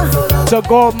rhythm to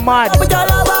go mad. With your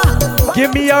lover.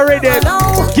 Give me a rhythm.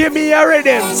 Give me a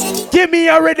rhythm. Give me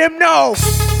a rhythm now.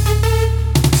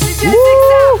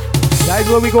 Woo! Guys,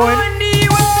 where we going?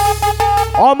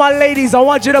 All my ladies, I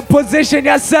want you to position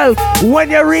yourself when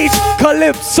you reach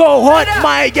Calypso hot,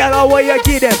 my girl. I want you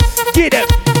get them,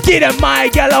 get them, my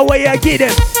girl. I want you get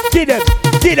them,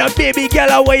 get them, baby girl.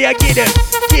 I want you get them,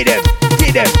 get them,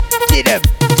 get them, get them,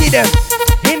 get them.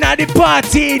 Inna the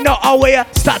party, no away.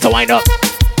 Start to wind up,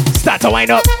 start to wind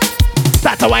up,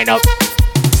 start to wind up,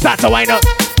 start to wind up.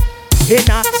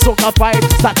 Inna soca fight,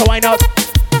 start to wind up.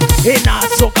 Inna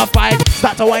soca fight,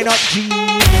 start to wind up. Jesus.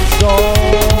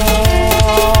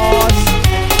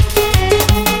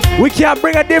 We can't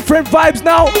bring a different vibes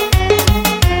now.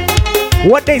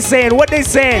 What they saying? What they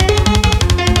saying?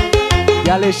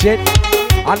 Y'all is shit,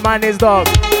 and man is dog.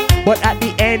 But at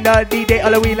the end of the day,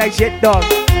 all we like shit dog.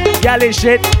 Y'all is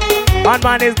shit, and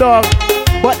man is dog.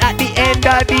 But at the end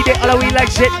of the day, all we like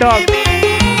shit dog.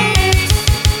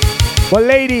 But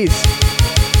ladies,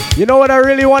 you know what I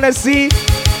really want to see?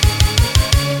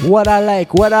 What I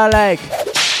like, what I like.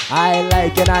 I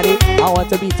like your nanny. I want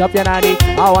to beat up your nanny.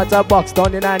 I want to box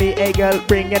down your nanny. Hey girl,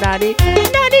 bring your nanny.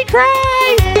 Nanny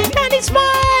cry, nanny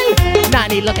smile.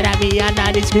 Nanny looking at me and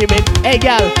nanny screaming. Hey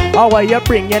girl, how are you?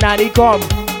 Bring your nanny come.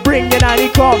 Bring your nanny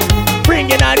come. Bring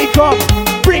your nanny come.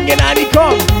 Bring your nanny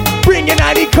come. Bring your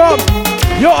nanny come.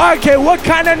 Yo, RK, what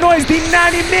kind of noise did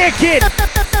nanny make it?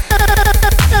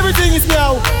 Everything is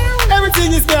now.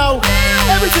 Everything is now.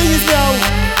 Everything is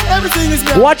now. Everything is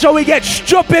now. Watch how we get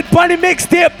stupid bunny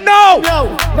mixtape. No! Meow.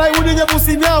 My wood in your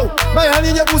pussy meow. My hand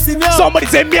in your pussy meow. Somebody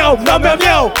say meow, meow, meow,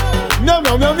 meow. Meow,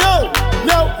 meow, meow, meow.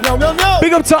 Meow, meow, meow, meow.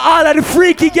 Big up to all of the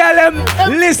freaky gal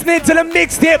listening to the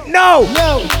mixtape. No!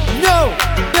 Meow, meow,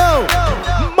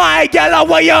 meow. My gal,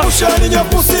 how are you? Push it in your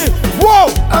pussy. Whoa!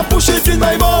 And push it in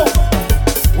my mouth.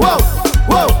 Whoa,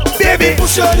 whoa. Baby.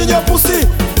 Push it in your pussy.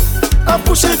 And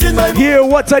push it in my mouth. Hear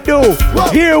what to do. Whoa.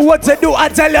 Hear what to do. I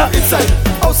tell you. Inside,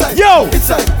 outside. Yo.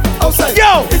 Inside, outside.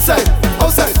 Yo. Inside,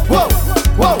 outside. Whoa,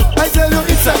 whoa. I tell you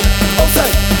inside,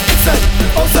 outside,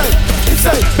 inside, outside,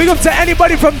 inside. Big up to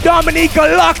anybody from Dominica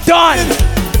locked on.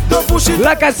 Don't push it.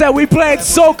 Like I said, we playing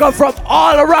soca from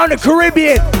all around the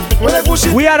Caribbean. When I push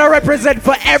it, We had to represent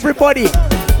for everybody.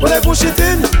 when I push it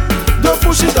in, don't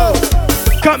push it out.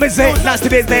 Come and say, nasty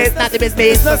business, nasty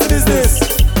business. Nasty business.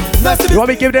 Nasty You want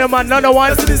me to give them another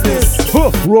one? business.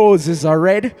 Huh. Roses are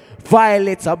red,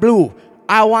 violets are blue.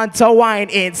 I want to wine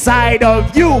inside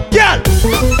of you, girl.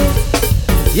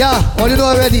 Yeah, all you know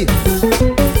already.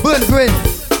 Burn brain.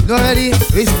 You know already.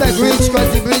 Respect rich,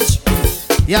 cross the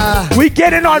bridge. Yeah. We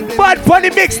getting on Bad Bunny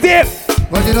mixtape.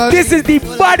 But you know, This is the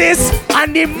baddest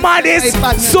and the maddest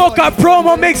soca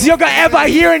promo mix you're gonna ever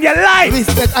hear in your life.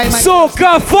 Respect, I might-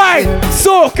 Soca fight,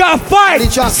 soca fight,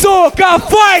 soca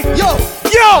fight. Yo,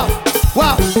 Yo!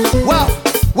 wow, wow,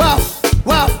 wow,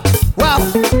 wow, wow.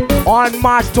 On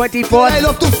March I 24th,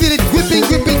 love to feel it gripping,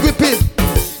 gripping, gripping.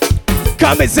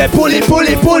 come and say pull it, pull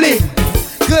it, pull it.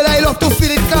 Girl, I love to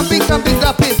feel it clamping, clamping,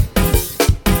 clamping.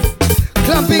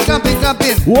 Clamping, clamping,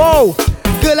 clamping. Whoa!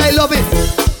 Girl, I love it.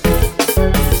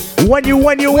 When you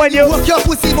Work your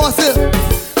pussy muscle.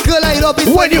 Girl, I love it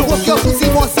When you- work your pussy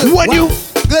muscle. When Wow. you-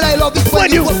 Girl, I love it when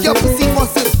when you you- work your pussy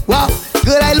muscle. Wow.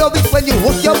 Girl, I love it when you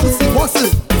work your pussy muscle.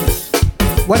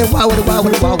 What a wow, what a wow,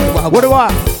 what a wow, what a wow. What do I?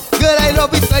 Girl, I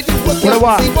love it when you work What your do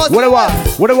I? pussy muscle. What do I?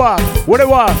 What do I? What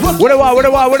do I? What do I? What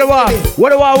do I? What do I? What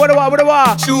do I? What do I? What do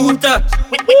I? Shooter,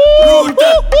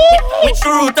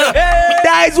 shooter,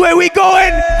 That is where we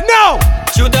going. No.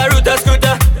 shooter, rooter,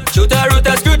 scooter, shooter,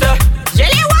 rooter, scooter,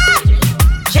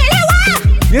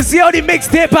 You see how the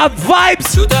mixtape have vibes?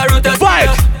 shooter, rooter,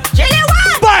 Vibes.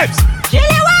 Vibes.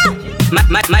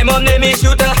 My mom name is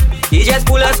Shooter. He just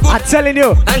pull a scoop. I'm telling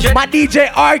you, my DJ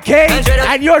RK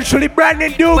and yours truly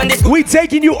Brandon Duke, we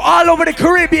taking you all over the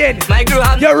Caribbean. My girl,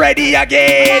 You ready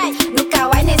again?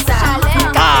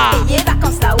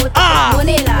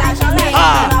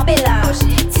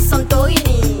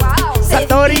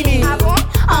 Santorini.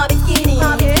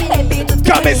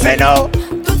 Come and say no.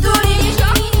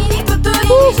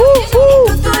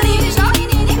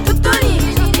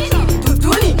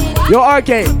 Yo,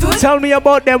 RK, tell me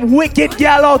about them wicked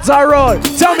gal out the road.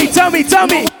 Tell me.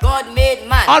 God made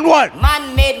man. On what?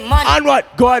 Man made money. On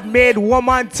what? God made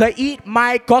woman to eat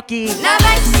my cookie. Now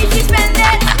like she spend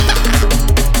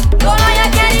it. Don't know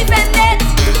you can defend it.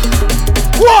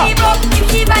 What? She broke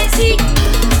if she buy seat.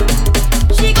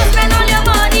 She go spend all your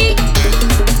money.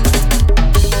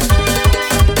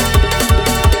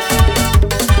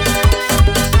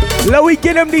 Let we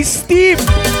get him the steam.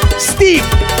 Steam.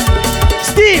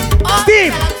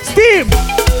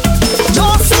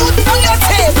 Your food on your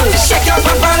table. Shake your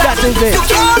bumper. That is it. You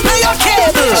can't pay your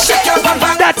cable. Shake your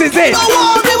bumper. That is it.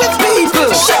 Don't worry with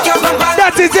people. Shake your bumper.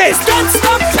 That is it. Don't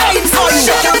stop paying for you.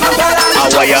 Shake your bumper. How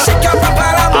are ya? Shake your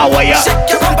bumper. How are ya? Shake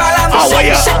your bumper. How are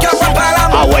ya? Shake your bumper.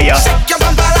 How are ya? Shake your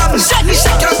bumper.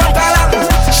 Shake your bumper.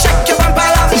 Shake your bumper.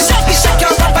 Shake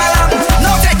your bumper.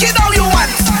 Now take it all you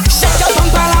want. Shake your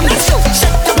bumper. Let's go.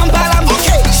 Shake your bumper.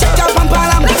 Okay. Shake your bumper.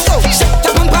 Let's go. Shake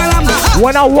your bumper.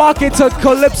 When I walk into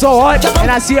Calypso Hut and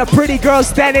I see a pretty girl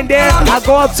standing there, I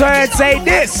go up to her and say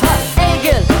this. Hey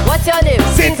girl, what's your name?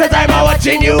 Since the time I'm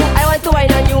watching you. I want to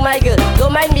wine on you, my girl.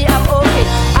 Don't mind me, I'm okay.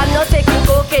 I'm not taking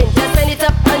cocaine. Just send it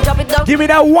up and drop it down. Give me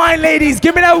that wine, ladies.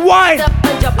 Give me that wine.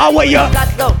 How are ya?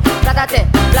 Flat down, flatate,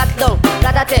 flat down,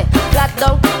 flatate, flat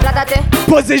down, flatate.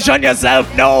 Position yourself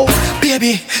now.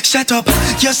 Baby, set up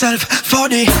yourself for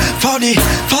the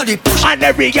push. And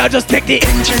every girl just take the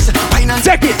Inches, finance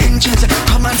Take it. inches,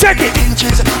 come and Take feel it. the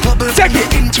inches, bubble Take from it.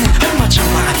 the inches, how much you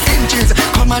want inches,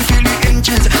 come and feel the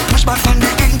inches, push back on the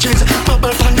inches,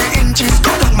 bubble from the inches,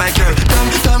 go down my girl,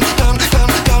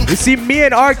 down, You see, me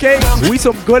and RK, we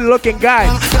some good looking guys.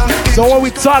 So when we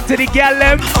talk to the gal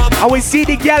them, and we see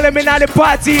the gal them in the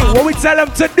party, what we tell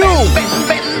them to do?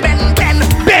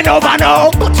 Bend over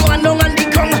now. Put your hand down on the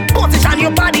ground. Position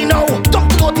your body now. Don't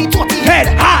totty.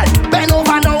 Head high. Bend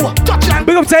over now. Touch and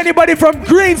Big up to anybody from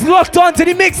Greens locked on to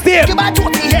the mixtape. give a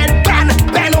totty head.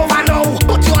 Bend over now.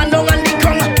 Put your hand down on the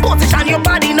ground. Position your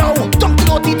body now. Don't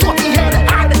totty head.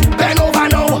 Hard. Bend over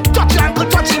now. Touch your ankle,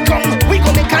 touch it ground. We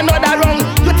gon' make another run.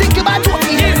 You think about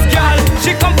totty head? This girl,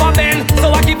 she come for Ben,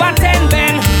 so I give her 10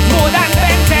 Ben. More than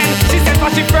Ben 10. She said for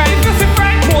she friend.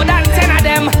 More than 10 of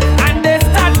them. And they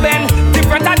start Ben.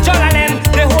 Different at John and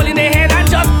them. They hold in their head and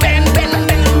just bend.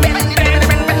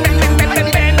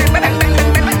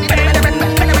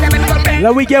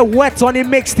 Let we get wet on the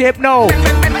mixtape now.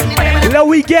 Let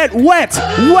we get wet.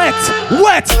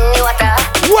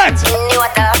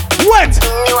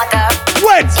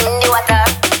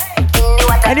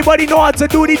 Anybody know how to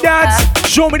do the dance?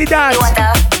 Show me the dance.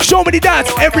 Show me the dance.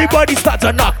 Everybody start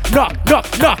to knock.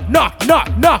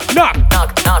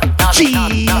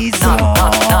 Jesus.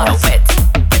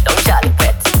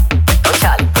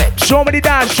 Show me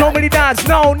the dance.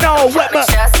 No, wet my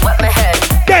chest, wet my head.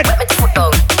 Dead. Wet my foot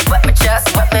down. Wet my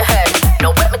chest, wet my head. No,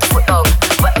 wet my foot down.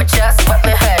 Wet my chest, wet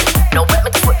my head. No, wet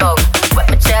my foot down. Wet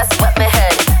my chest, wet my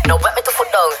head. No, wet my foot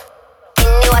down.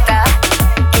 In the water.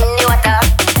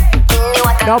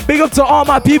 Now big up to all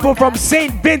my people from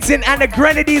St. Vincent and the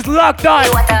Grenadines locked on.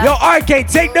 Yo, RK,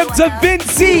 take them to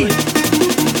Vinci.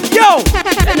 Yo!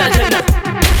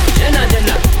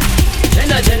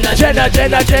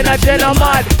 Jenna,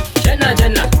 man. Jenna.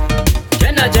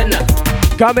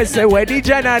 Come and say, where the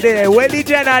Jenna there? Where the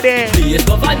Jenna there? Place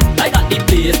govern, I got the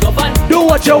place govern. Do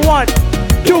what you want.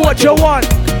 Do what you want.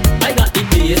 I got the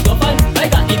place govern, I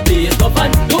got the place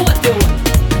govern. Do what you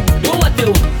want. Do what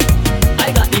you want.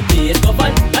 I got the place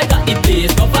govern, I got the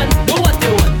place govern. Do what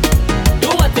you want. Do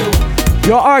what you want.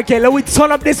 Yo, RK, let we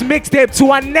turn up this mixtape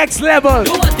to our next level.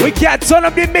 We can't turn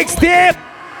up the mixtape.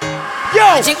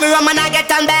 Yo! Drink me rum and I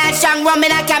get on bed. Strong rum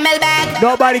in a camel bag.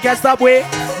 Nobody can stop we.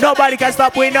 Nobody can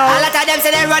stop we now. A lot of them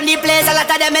say they run the place. A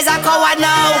lot of them is a coward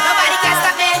now. Nobody can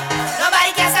stop me.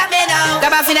 Nobody can stop me now.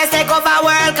 Come on, finesse take over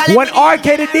world. When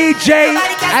RK the DJ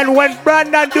and when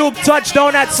Brandon Duke touched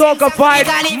down at Soca Fight,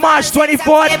 March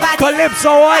 24th,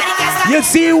 Calypso what? You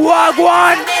see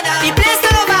Wagwan? The place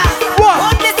turn over.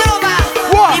 What? One place turn over.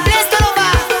 What? The place turn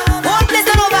over. One place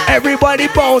turn over.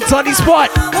 Everybody bounce on the spot.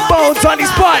 Bounce on the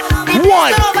spot. 1,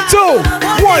 2,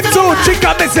 1, 2, chick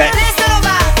up and say.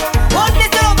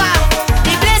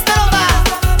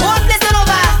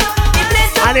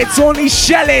 And it's only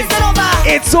shelling.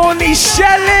 It's only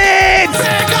shelling.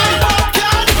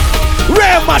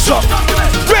 Real mash up.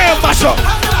 Real mash up.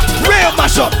 Real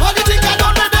mash up.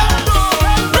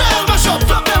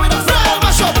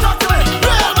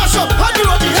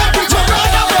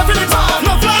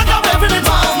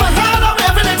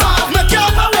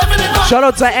 Shout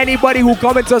out to anybody who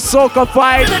come into Soca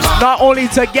Fight, not only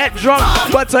to get drunk,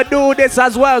 but to do this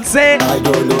as well. Say, I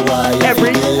don't know why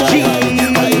every G.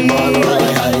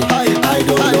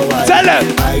 Tell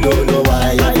him. I don't know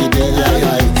why every day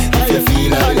I if you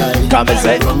feel I come and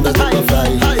say. From the top of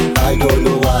I don't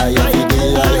know why every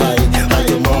day I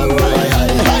tomorrow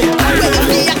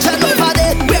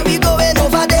Where we going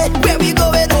over there? Where we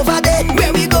going over there?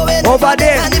 Where we going over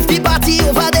there? And if the party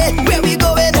over there, where we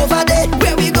going over there?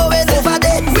 Where we going over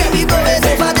there? Where we going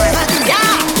over there?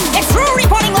 Yeah, it's true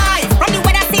reporting live from the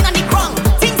weather scene on the ground.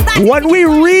 When we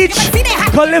reach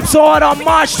Calypso on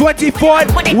March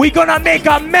 24th, we gonna make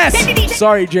a mess.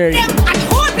 Sorry, Jerry.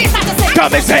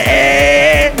 Come and say,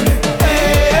 hey.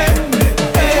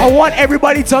 I want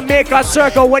everybody to make a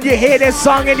circle when you hear this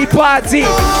song in the party.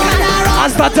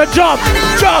 And start to jump,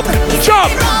 jump,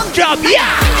 jump, jump,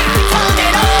 yeah.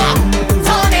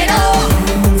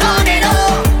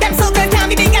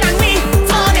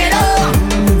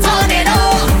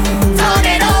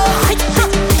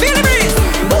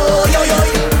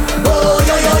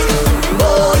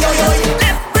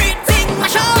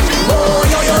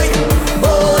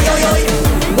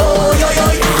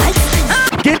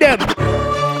 Get them.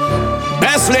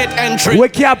 Best late entry. We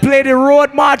can't play the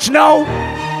road march now.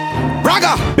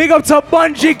 Braga. Big up to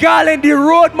Bungie Garland, the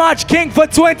road march king for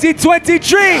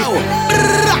 2023.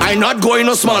 I'm not going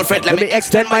no small fret. Let me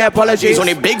extend my apologies. On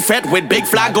a big fret with big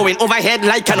flag going overhead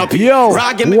like canopy. Yo,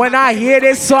 when I hear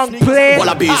this song play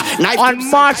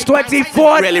on March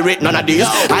 24th, really rate none of these.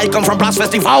 I come from Brass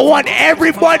Festival. I want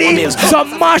everybody to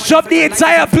mash up the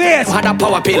entire place. Had a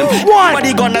power pill. 1,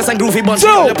 body gunners and groovy buns.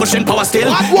 2, pushing power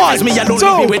still. 1, me alone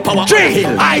 2, with power 3.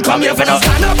 I come here for no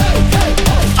stand up.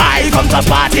 I come to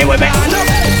party with me.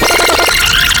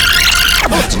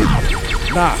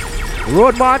 Nah,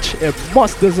 road march, it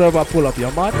must deserve a pull up,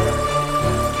 your man.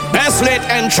 Best late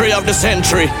entry of the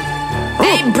century.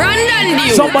 Hey, Brandon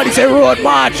Duke. Somebody say road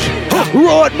march.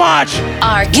 Road march.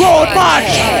 Road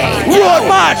march. Road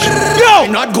march. Yo.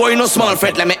 I'm not going no small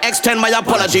fret. Let me extend my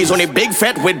apologies. On a big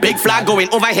fret with big flag going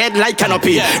overhead like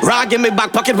canopy. Rag in my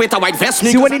back pocket with a white vest.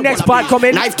 See when the next part come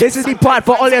in, this is the part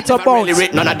for all your top bones.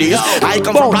 None of these. I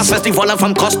come from Brass Festival and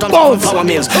from customs and flower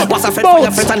mills. What's a fet for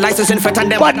your friends and licensing fet and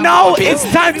them. But now it's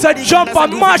time to jump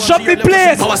and mash up the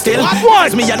place. 1,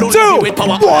 2,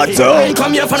 1, 2. I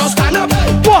come here for no stand up.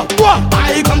 What?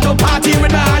 I come to party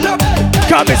with my hand up.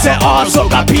 Come and say, oh,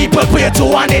 soca people, put your 2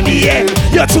 1 in the air.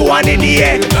 Your 2 1 in the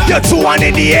air. Your 2 1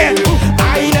 in the air.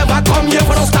 I never come here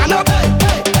for no stand up.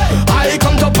 I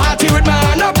come to party with my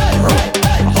hand up.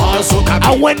 All soca.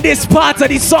 And when this part of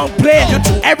the song play,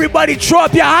 everybody throw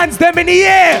up your hands them in the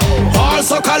air. All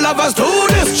soca lovers do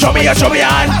this. Show me your hand.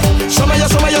 Show me your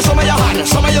hand. Show me your hand.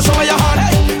 Show me your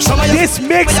hand. This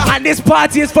mix and this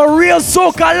party is for real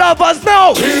soca lovers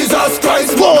now. Jesus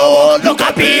Christ. Whoa, look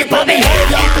at people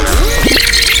behavior.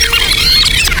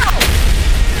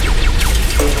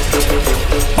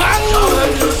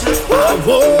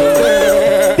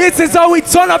 This is how we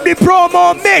turn up the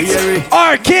promo mix.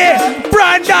 RK,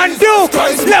 Brandon Duke.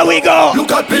 There we go.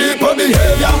 Look at people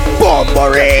behavior.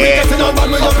 Bombery. Getting on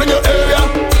man, we up in your area.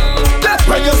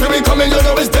 When you see me coming, you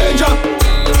know it's danger.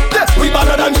 We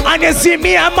better than you. And you see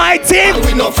me and my team.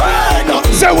 We no afraid,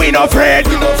 nothing. So we no afraid.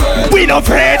 We no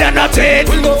afraid of nothing.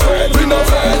 We no afraid, we no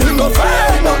afraid, we no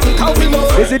afraid, nothing.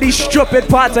 This to the stupid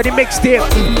parts of the mixtape.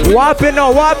 Whopping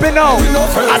now.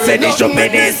 I said the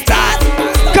stupid is start.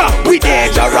 Come, we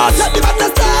dangerous. Let the matter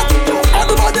start.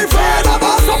 Everybody afraid of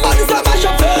us. Somebody say mash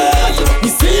up face. We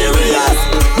serious,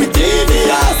 we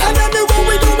devious, and anywhere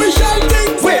we go we shall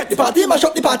things. Wait, the party mash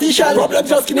up the party shall. Problem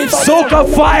just skinny. Soca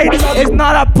Fight is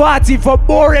not a party for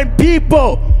boring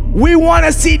people. We want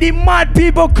to see the mad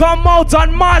people come out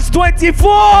on March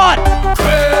 24th.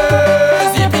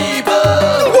 Crazy people.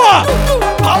 What?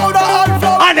 Powder and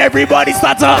flow. And everybody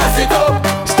stutter.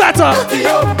 Stutter.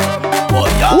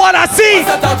 What I see?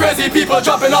 Set of crazy people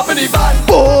jumping up in the van.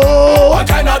 Oh. What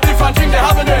kind of different thing they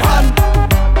have in their hand?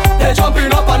 They're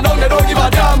jumping up and down, they don't give a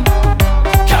damn.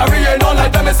 Carrying on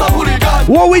like them is some hooligan.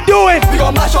 What we doing? We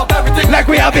gon' mash up everything like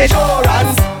we have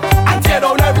insurance. And tear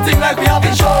down everything like we have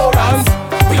insurance.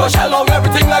 We gon' shell down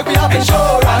everything like we have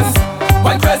insurance.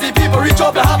 When crazy people reach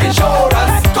up, they have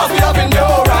insurance. Cause we have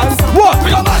endurance. What?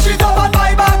 We gon' mash it up and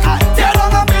buy back. Tear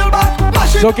down and build back.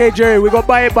 Mash It's okay, Jerry, we gon'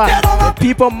 buy it back. If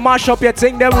people mash up your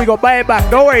thing, then we gon' buy it back.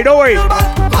 Don't worry.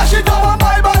 Mash it up and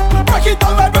buy back. Break it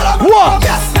down like brother. What?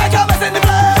 Yes, make a mess in the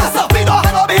place. That's up, we don't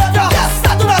have no behavior. Yes,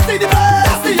 that do not see the place.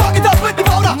 That's the young, it up with the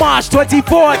powder. March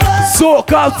 24th,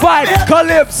 Soca Fight,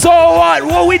 Calypso,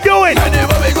 what we doing? Anyway,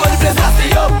 we go to the place, that's the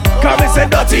up. Come and say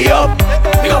dirty up.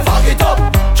 We gon' fuck it up.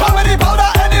 Try me the powder.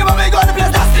 Anyway, we go to the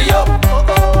place, that's the up.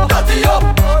 Dirty up.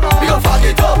 We gon' fuck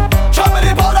it up. Try me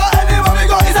the powder. Anyway, we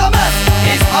go, it's a mess.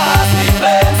 It's past the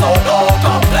flame, so don't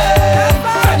complain.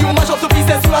 Can you mash up to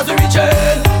pieces soon as we reach it?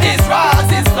 It's rags,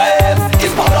 it's flames,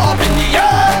 it's powder up in the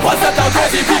air. One set of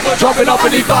crazy people jumping up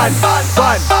in the van.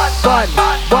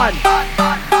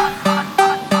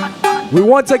 We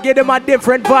want to give them a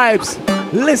different vibes.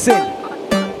 Listen.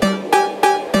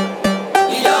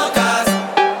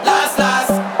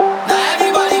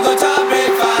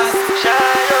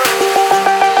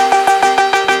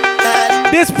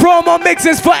 This promo mix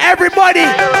is for everybody.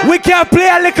 We can play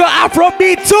a little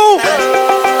Afrobeat too.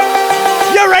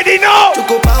 You ready now? To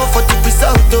go bow for the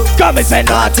result. Come and say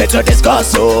nothing to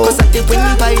discuss. Cause I did win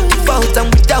by default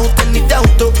and without any doubt.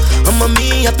 I'm a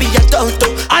me happy adult.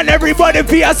 And everybody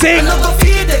feel sing. I'm not gonna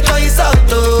feed the choice out.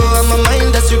 I'm a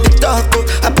mind that's you the talk.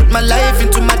 I put my life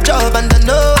into my job and I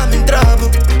know I'm in trouble.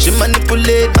 She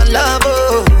manipulate my love.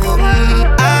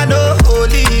 I know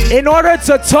holy. In order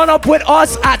to turn up with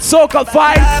us at Soca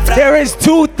Fight, there is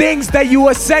two things that you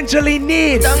essentially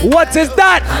need. What is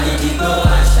that?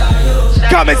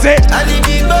 Come and say.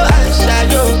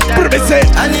 Put me say.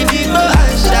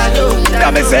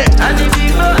 Come and say.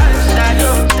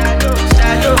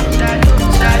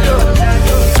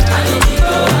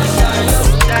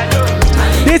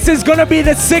 This is gonna be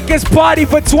the sickest party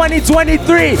for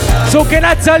 2023. So can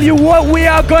I tell you what we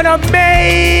are gonna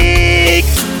make?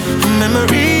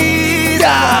 Memories.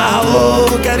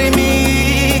 Oh, carry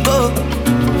me go.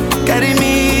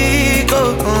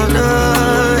 Oh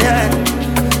no, yeah.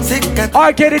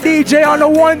 Arcade DJ on the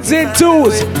ones and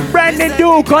twos. Brandon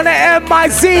Duke on the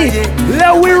MIC.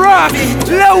 Let we rock.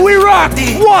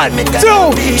 1, 2,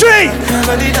 3.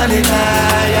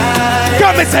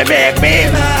 Come and say make me.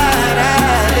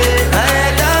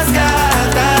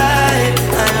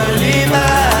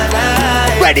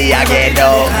 Ready again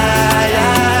though.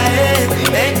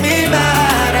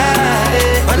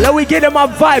 Let we get them my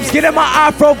vibes. Get them my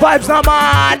Afro vibes now,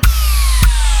 man.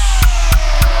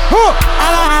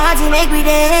 To make me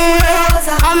dance.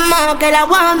 I'm a girl, I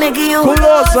wanna make you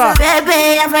Kulosa.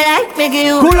 Baby, I feel like making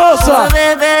you Kulosa.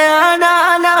 Baby, oh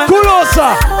no.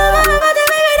 Kulosa.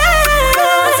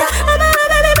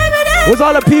 With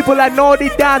all the people that know the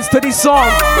dance to this song,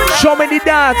 show me the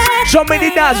dance. Ready.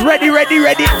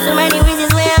 So many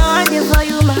reasons why I want you for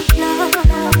you, my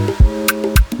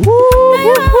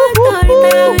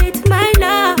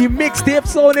love. The mixtape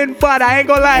sounding bad, I ain't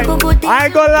gonna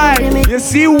lie. You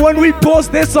see, when we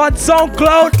post this on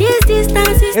SoundCloud,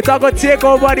 it's gonna take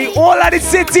over the whole of the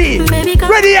city.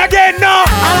 Ready again now.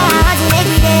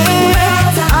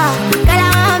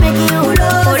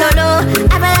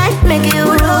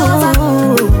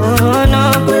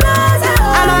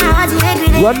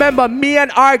 Remember, me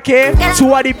and RK,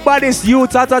 two of the baddest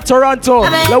youths out of Toronto.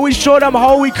 Let we show them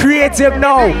how we creative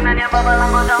now.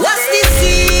 What's the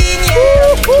scene,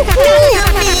 yeah?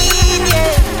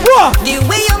 What? The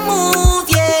way you move,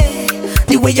 yeah.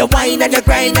 The way you whine and you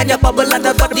grind and you bubble and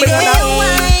you got The way you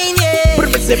whine, yeah. Girl,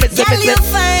 you're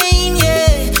fine,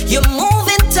 yeah. You're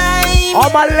moving time. All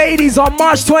my ladies on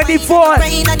March 24th,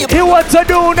 hear what to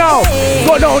do now.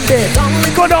 Go down there.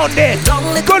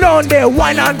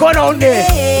 Why not go down there?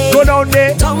 Go down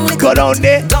there.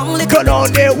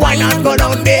 Why not go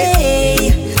down there?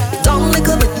 Down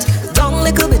little bit.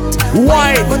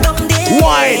 Why?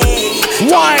 wine,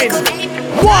 wine,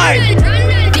 wine.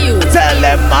 Tell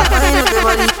them,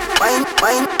 Wine,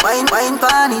 wine, wine, wine,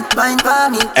 pan it, wine,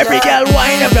 pan it. Every girl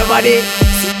wine, everybody.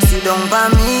 Sit down by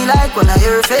me like when I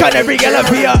hear a face. Can every girl up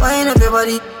here? Wine,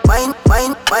 everybody. Wine,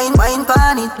 wine, wine, wine,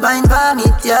 pan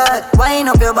it, yeah. Wine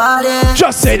up your body.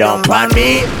 Just sit down by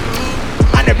me.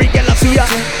 And every girl up here.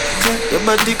 Your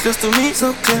body close to me,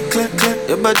 so clear, clear, clear.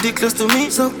 Your body close to me,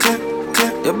 so clear,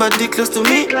 clear. Your body close to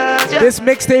me. This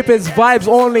mixtape is vibes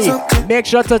only. Make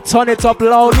sure to turn it up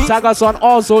loud. Tag us on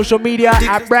all social media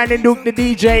at Brandon Duke the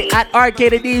DJ, at RK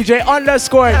the DJ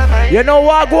 _. You know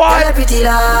what, What pretty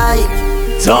light.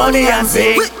 Tony and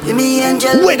sing. With me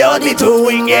angel. Without me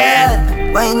doing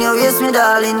it. Wine your waist, me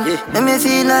darling. Make me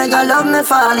feel like I love me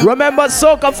falling. Remember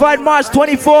Soca Fight March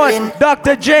 24th.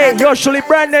 Dr. J, usually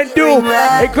Brandon Duke,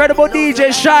 Incredible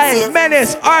DJ Shine,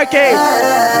 Menace, RK,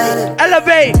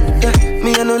 Elevate,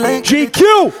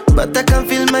 GQ, but I can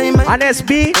feel my mind. and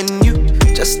SB. And you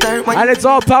just start And it's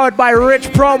all powered by Rich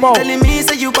Promo. telling me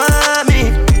say you want me.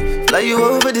 Fly you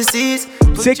over the seas.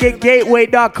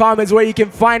 TicketGateway.com is where you can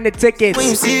find the tickets.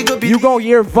 You gon'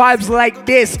 hear vibes like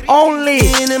this only.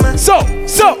 So.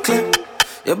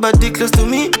 Your body close to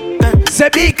me. Say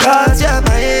because you're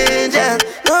my angel.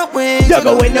 No way. You're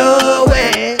going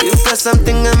nowhere. You've got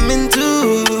something I'm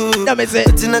into. Let me say.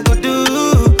 Nothing I could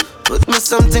do. Put me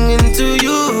something into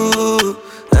you.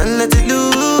 And let it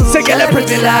loose. Say girl a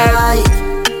pretty life.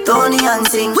 Tony and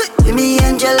sing. With me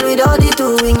angel without the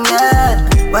two wing, yeah.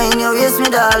 Wine your waist, me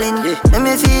darling. Make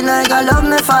me feel like I love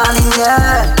me falling,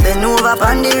 yeah. Bend over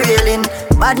on the railing.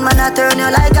 Bad man, I turn you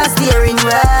like a steering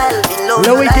wheel.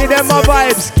 Let me give them my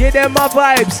vibes. Give them my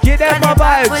vibes. Give them my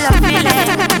vibes.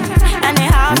 And a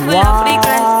half full of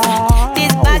regrets.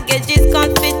 This package is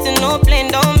confusing, no plane,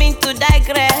 don't mean to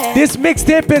digress. This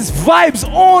mixtape is vibes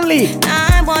only.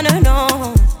 I wanna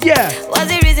know. Yeah. What's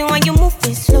the reason why you move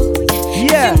it slow?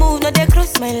 Yeah. If you move, no, they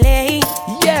cross my lane.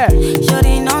 Yeah. Sure,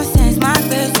 the nonsense, my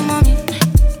best to mommy.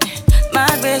 My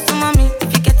best to mommy.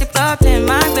 If you get the problem,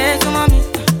 my best to mommy.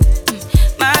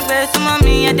 My best to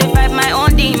mommy. I defy my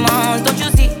own demons. Don't you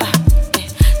see?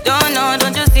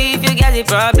 Don't you see if you get the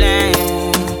problem?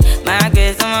 My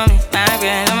best to mommy. My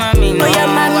best to mommy. No. Oh, yeah,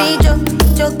 mami,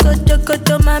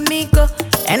 Choco, mami, go.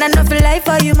 And I know for life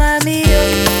for you, mami, yo.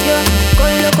 Go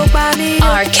loco pa mi, yo.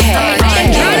 RK.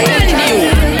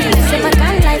 Say my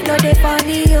kind life, no they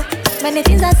funny, yo. Many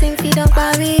things I sing, feed up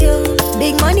on me, yo.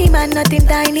 Big money, man, nothing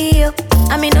tiny, yo.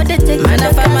 I mean, no, they take Man,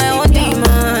 I find my own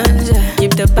demons.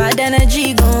 Keep the bad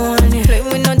energy going. Play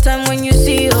with no time when you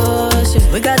see us.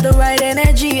 We got the right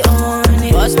energy on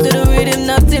it. Bust to the rhythm,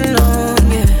 nothing long.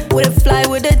 Yeah. We dey fly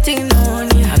with the thing on,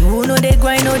 yeah. And who know they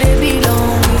grind, know they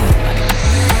belong, yeah.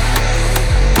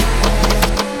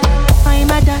 I'm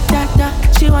a da.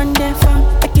 She want them fun.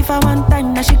 Like if I want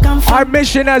time, now she come from. Our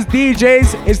mission as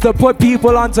DJs is to put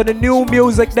people onto the new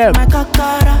music them.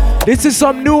 This is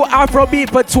some new Afrobeat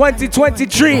for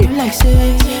 2023. Like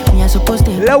say, me I supposed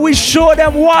to. Let we show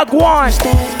them what one.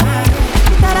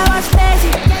 That I was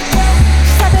lazy.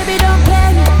 She said, baby, don't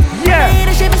play me.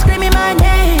 Yeah. She be screaming my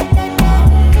name.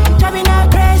 Driving her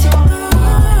crazy.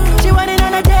 She want it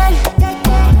on a daily.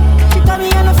 She call me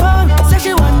on the phone. Say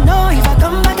she want to know if I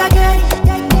come back again.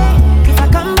 If I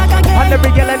come back again. And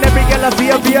every girl,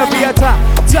 via, ta.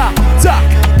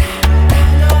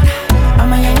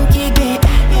 I'm a Yankee babe.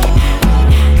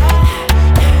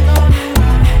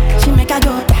 She make a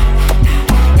go.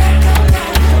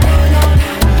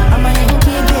 I'm a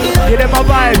Yankee babe. Give them my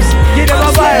vibes. Give them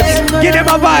my vibes. Give them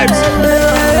my vibes.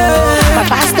 My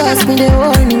pastors been they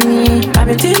warning me. I've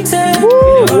been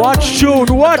thinking. Watch tune.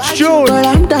 But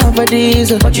I'm down for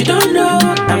this. But you don't know,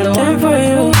 I'm down for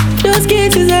you. Those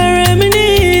cases are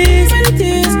reminisce. Many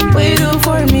things wait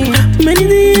for me. Many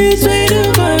things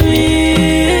wait for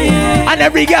me. And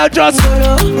every girl just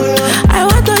I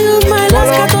want to use my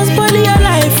last cat to spoil your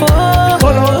life.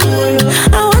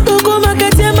 I want to go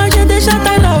market and my shot.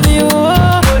 I love you.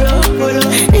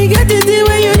 You get it the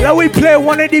way you. Let we play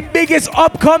one of the biggest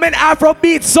upcoming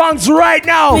Afrobeat songs right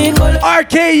now.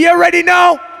 RK, you ready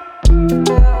now?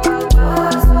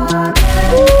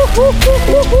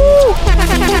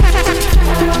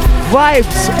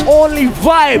 Vibes, only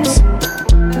vibes.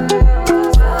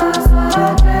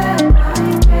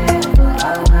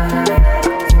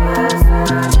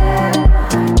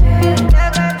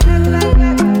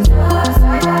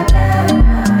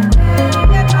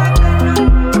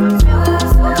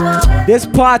 This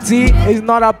party is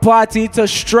not a party to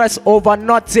stress over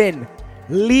nothing.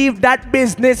 Leave that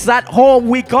business at home.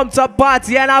 We come to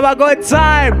party and have a good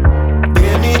time.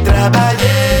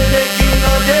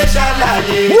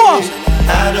 What?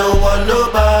 I don't want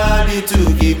nobody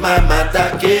to give my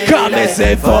matter care. Come and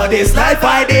say for this life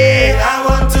I did. I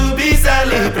want to be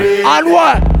celebrated. And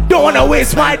what? Don't wanna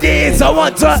waste my days. I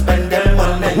want to spend them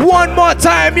on them. One more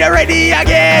time, you ready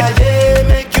again?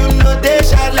 Make you know they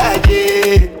shall like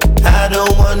it. I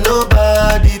don't want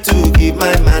nobody to give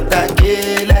my matter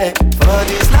care. For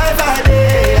this life I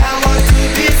did, I want to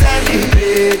be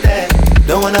celebrated.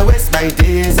 Don't wanna waste my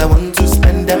days. I want to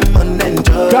spend them on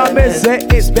enjoy. Come and say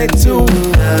it's been too.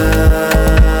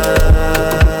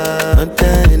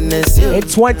 In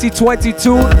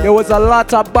 2022, there was a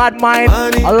lot of bad mind,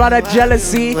 a lot of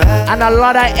jealousy, and a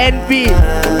lot of envy.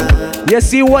 You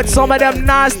see what some of them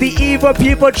nasty, evil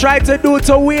people try to do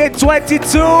to we in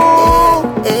 22?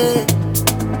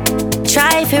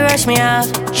 Try if you rush me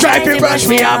off. Try if you brush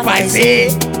me off, I see.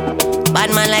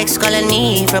 Bad man likes calling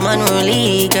me from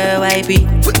unruly girl, why be?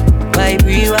 Why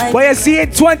be? But you see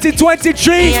in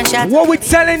 2023, what we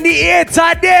telling the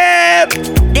hater them?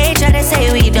 They try to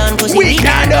say we done, pussy. We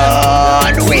can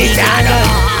done, we can done.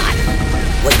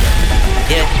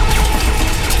 Yeah.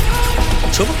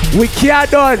 We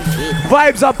can't done.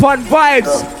 Vibes upon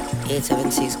vibes.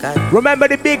 876 God. Remember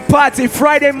the big party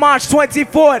Friday, March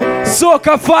 24th.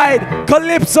 Soca Fight,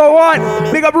 Calypso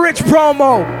 1. Big up Rich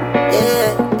Promo.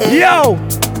 Yo.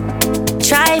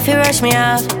 Try if you rush me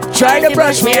off. Try to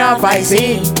brush me off, I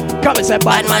see. Come and say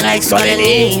bad man like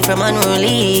calling from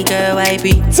unruly girl, why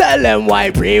be? Tell them why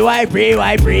pray, why pray,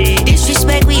 why pray.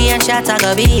 Disrespect we and shot I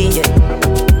go be.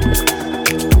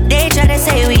 They try to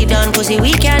say we done, pussy,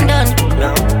 we can done.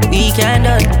 We can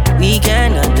done, we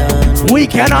cannot done. We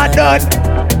cannot done.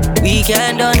 We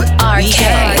can done. We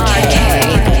cannot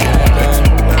done.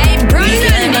 Hey, Brian.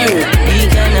 We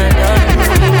cannot done.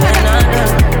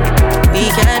 We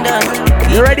can done.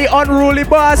 You ready, unruly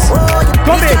boss?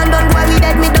 Come in. Why we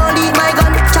dead, me don't leave my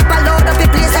gun. Chop a load up the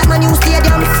place like my new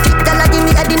stadium. Kick the lad give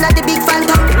me head in at the big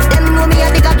phantom. Them know me a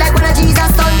the god like when a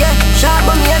Jesus done, yeah. Sharp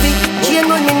on me heavy.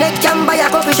 Chain on me neck, can buy a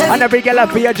couple Chevy. And every girl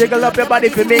up here, jiggle up your body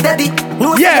for me. Baby,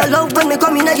 no yeah. Your love when me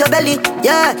come in at your belly,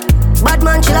 yeah. Bad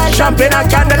man, she like champagne and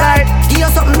candlelight. Give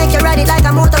you something, make you ride it like a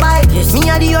motorbike. Me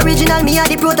are the original, me are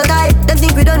the prototype. Them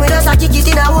think we done with us, I kick it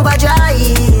in a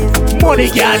overdrive. Money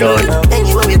can't done.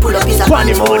 Anyway we pull up is a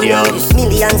pandemonium.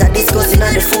 Millions are discussing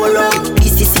on the forum.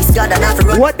 This is God and I have to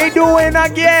run. What they doing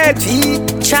again?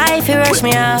 Try if you rush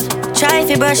me off. Try if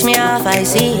you brush me off, I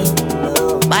see.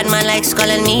 Bad man likes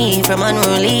calling me from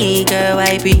unruly girl,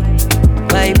 why be?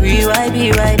 Why be, why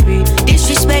be, why be?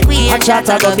 Disrespect we and chat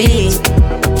I go be.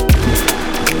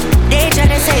 They try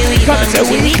to say we done, say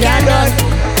we can done.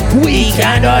 We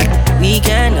can done. We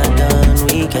cannot done.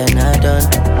 We cannot done.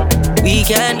 We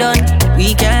can done.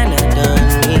 We cannot done.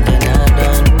 We cannot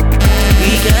done.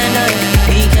 We can done.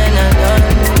 We cannot done.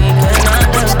 We cannot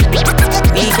done.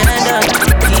 We can done.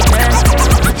 We can.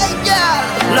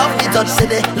 Yeah, love the touch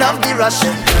city, love the rush.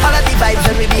 All of the vibes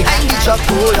when we behind the truck.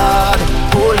 Oh Lord,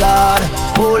 oh Lord,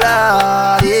 oh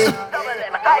Lord, yeah.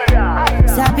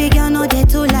 Sabi girl no they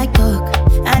too like talk.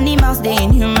 Animals they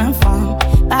in human form.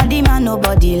 Body man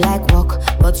nobody like walk.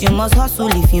 But you must hustle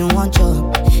if you want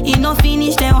job. You no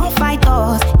finish they won't fight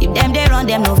us. If them they run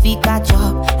them no fit catch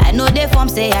up. I know they form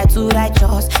say I too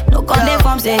righteous. No con they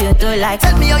form say you too like.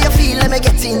 Tell me how you feel, let me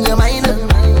get in your mind.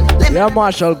 Yeah,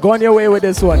 Marshall, go on your way with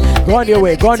this one. Go on your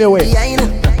way, go on your way.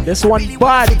 This one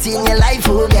bad. It's in your life,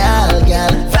 oh girl,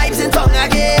 girl. Vibes in tongue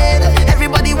again.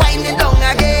 Everybody winding down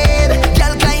again.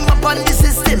 Girl climb up on the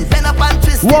system, bend up and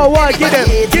twist. Whoa, whoa, get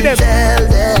him, get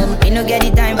him. You no get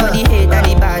the time for the hate and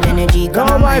the bad energy. Come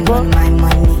on, my money.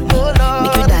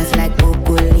 Make you dance like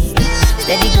broccoli.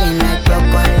 Steady green like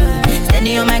broccoli.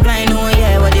 Steady on my grind, oh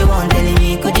yeah, what they want telling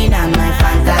me. Could deny my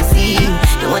fantasy.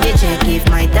 They want to check if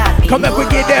my tap. Come back, we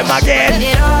get them again.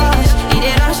 They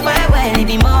rush, well, it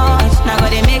be much. Now go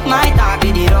they make my tap,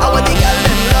 they rush. I want the girl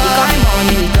them love.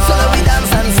 So we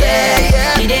dance and say,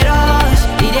 yeah. They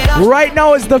rush. Right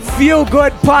now is the feel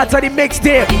good part of the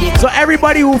mixtape. So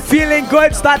everybody who feeling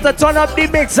good, start to turn up the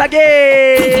mix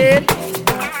again.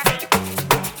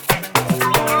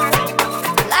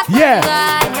 Yeah.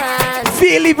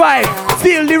 Feel the vibe,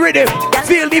 feel the rhythm,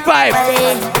 feel the vibe.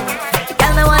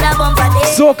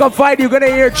 Soca Fight, you're gonna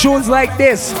hear tunes like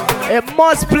this. It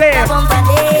must play.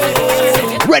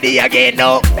 Ready again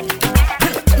now.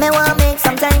 Me wanna make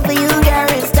some time for you, girl.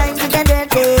 It's time to get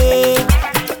dirty.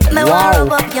 Me wanna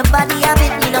rub up your body a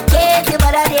bit. Me no care if you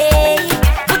bother day.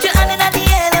 Put your hand in the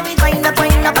air, let me wind up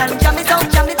and jam it out,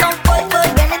 boy, boy,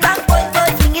 bend it back, boy, boy,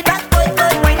 swing it back, boy,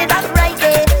 boy, wind it back right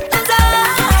there.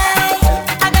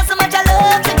 I got so much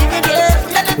love to give you,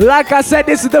 girl. Like I said,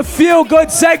 this is the feel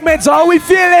good segment. So how we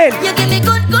feeling? You give me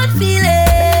good, good feeling.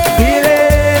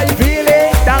 Feeling,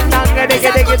 feeling. Dang, dang, ding,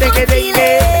 ding, ding, ding,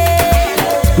 ding.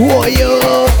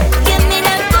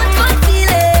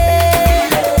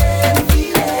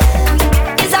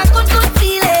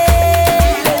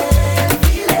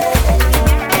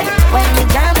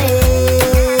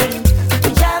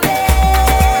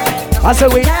 I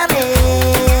said we.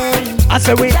 I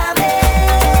said we.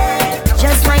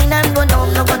 Just wine and go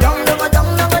down, no go down, no go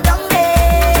down, no go down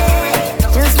there.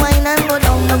 Just wine and go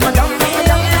down, no go down, no go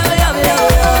down, no go down there.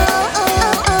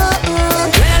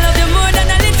 Girl, I love you more than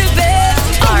a little bit.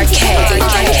 RK.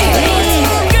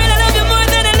 Girl, I love you more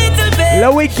than a little bit.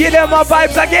 Let me give them my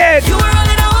vibes again. You are all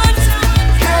that I want.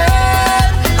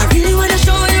 I really wanna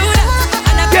show you that.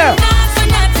 And I couldn't ask for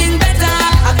nothing better.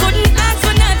 I couldn't ask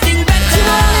for nothing better. You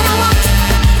are all that I want.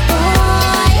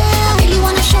 Boy, I really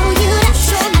wanna show you that.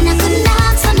 And I couldn't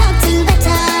ask for nothing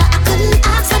better. I couldn't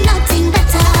ask for nothing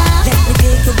better. Let me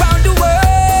take you round the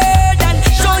world and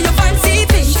show you fancy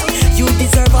things. You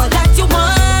deserve all that you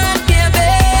want,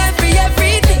 baby,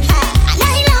 everything. And I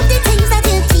love the things that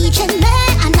you're teaching me.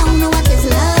 I don't know what is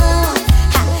love.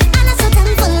 And I'm so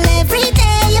thankful every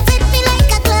day. You fit me like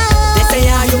a glove. They say,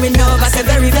 are you in love? I say,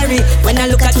 very, very. When I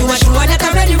look at you, I sure that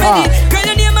I'm ready, ready. Girl,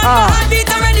 your name and my heartbeat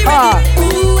are ready, ready.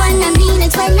 Ooh, and I mean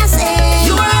it when I say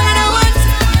You are all that I want.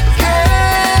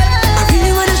 I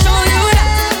really wanna show you that.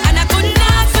 And I couldn't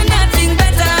ask for nothing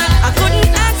better. I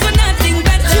couldn't ask for nothing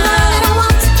better. you are all that I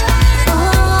want.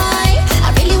 Boy,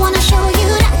 I really wanna show you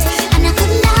that. And I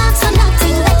couldn't ask for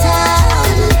nothing better. I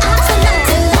couldn't ask for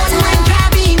nothing better. One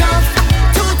can't be enough.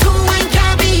 Two, one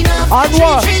can't be enough. On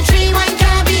what? Three, one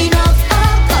can't be enough.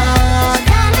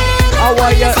 How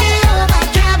are you? One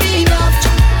can't be enough.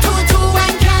 Two,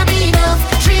 one can't be enough.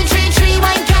 Three,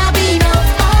 one can't be enough.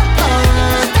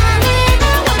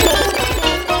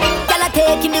 Girl, I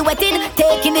taking the wetting,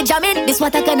 taking the jamming. This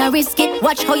what I gonna risk it.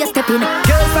 Watch how you step in.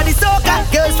 Girls for the soca,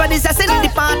 girls for the session. The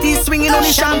party swinging on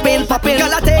the champagne popping.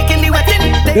 Girl, I taking the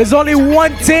wetting. There's only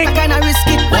one thing I gonna risk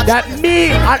it. that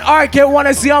me and RK want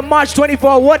to see on March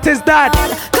 24. What is that?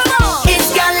 Come on,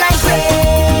 it's girl like rain,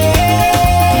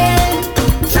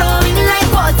 flowing like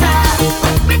water.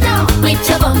 Whip me down with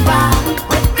your bumper.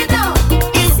 Whip me down.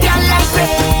 It's girl like rain.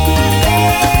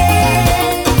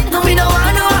 No, we don't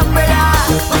want no umbrella.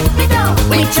 Whip me down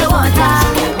with your water.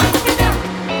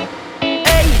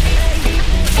 Hey,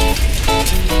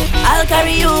 I'll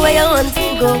carry you where you want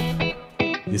to go.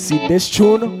 You see this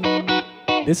tune?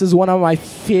 This is one of my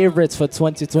favorites for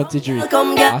 2023.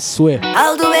 Come, girl. I swear.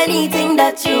 I'll do anything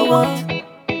that you want.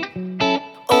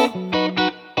 Oh,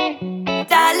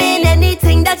 darling,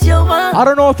 anything that you want. I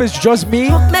don't know if it's just me,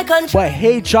 My country, but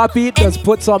Hey Choppy does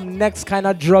put some next kind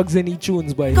of drugs in the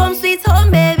tunes, boy. come sweet home,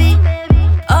 baby.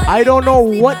 Oh, I don't know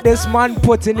what this man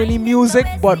puts in any music,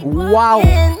 but wow.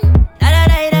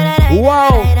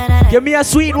 Wow. Give me a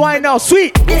sweet wine now,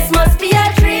 sweet. This must be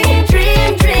a dream,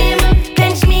 dream, dream.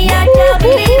 Pinch me, I can't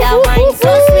believe that wine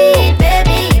so sweet,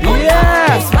 baby.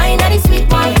 Yeah. This wine and the sweet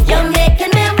one, you're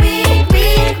making me weak,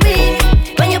 weak, weak.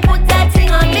 When you put that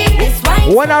thing on me, this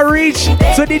wine. When I reach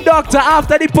to the doctor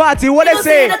after the party, what they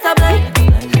say? That I'm blind.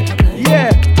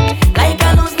 Yeah. Like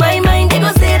I lose my mind, they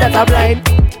gon' say that I'm blind.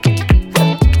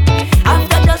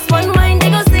 After just one wine, they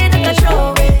gon' say that I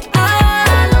show it.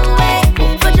 All away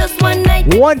for just one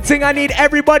night. One thing I need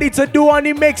everybody to do on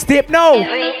the mixtape now.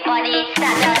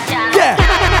 Yeah.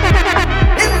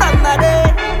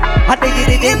 I think it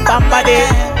is in Bambade.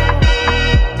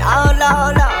 Oh, no,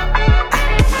 no.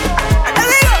 There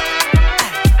we go.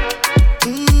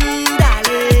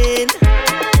 Darling.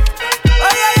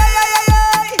 Oh,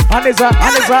 yeah. Anissa.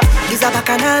 She's a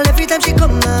bacchanal every time she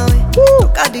come my way.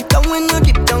 Look at the tongue when you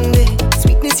dip down there.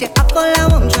 Sweetness, your apple, I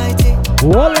won't try to.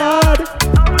 Oh, Lord.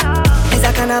 She's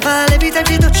a carnival every time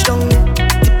she touch down there.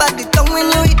 Tip at the tongue when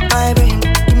you hit my brain.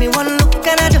 Give me one look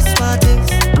and I just want this.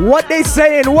 What they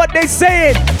saying? But they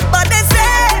say,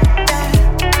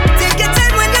 take your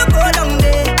time when you go down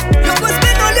there. You go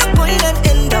spend all your coin and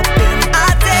end up in a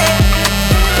day.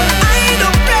 I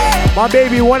don't pray. My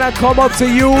baby, when I come up to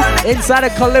you inside a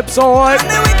Calypso hut,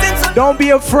 don't be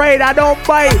afraid, I don't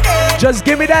bite. Just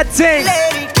give me that thing.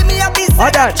 Give me a piece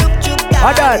of that chup chup,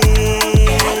 darling.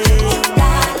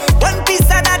 One piece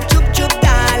of that chup chup,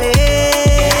 darling.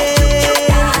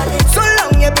 So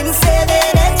long you've been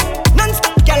saving it.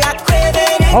 Non-stop, girl, I'm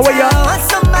craving it. How are ya? I want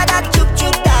some of that chup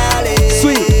chup, darling.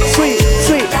 Sweet.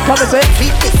 Come and say.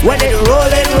 When it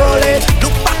rollin',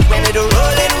 look back when it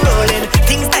rollin'.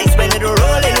 Things nice when it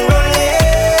rollin'.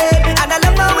 And I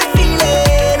love how we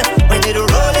feelin' when it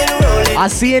rollin'. I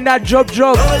see in that drop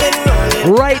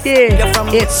right there.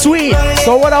 It's sweet.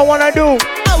 So what I wanna do?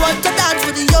 I want to dance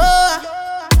with you.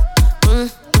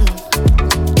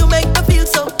 You make me feel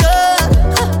so good.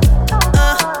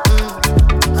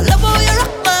 I love how you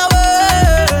rock my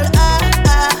world.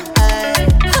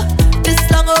 This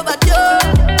long overdue.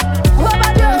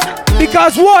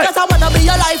 Because what? Because I wanna be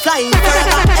your lifeline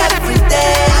forever, every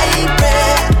day I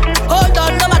pray. Hold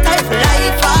on, no matter if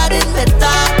life hard in the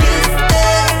darkest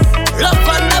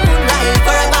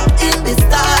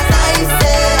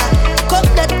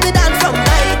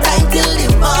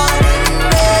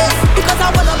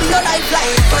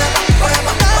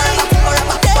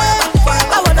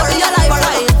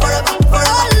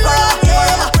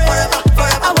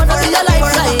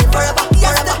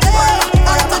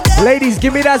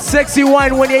Give me that sexy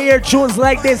wine when you hear tunes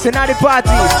like this in the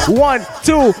party. 1,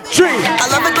 2, 3. I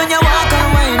love it when you walk and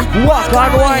wine. Walk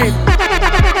on wine.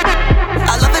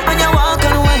 I love it when you walk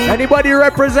and wine. Anybody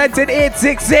representing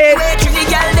 868?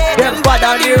 Them bad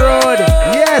on the road.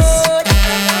 Yes.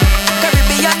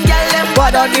 Caribbean girl, them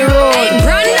bad on the road.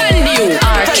 Brandon New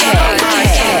RK.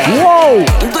 Whoa.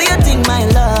 Do you think my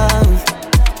love?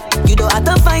 You don't have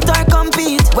to fight or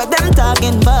compete. What them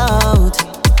talking about?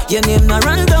 Your name no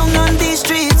run down on these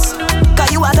streets.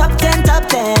 Cause you are top 10, top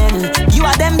 10. You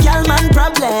are them girl man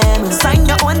problem. Sign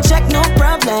your own check, no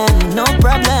problem, no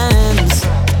problems.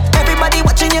 Everybody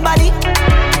watching your body.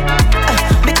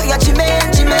 Because you're Jimmy,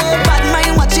 bad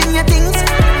mind watching your things.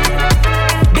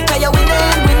 Because you're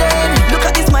winning. Look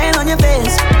at the smile on your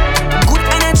face. Good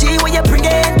energy when you bring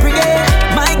it.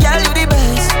 My girl, you the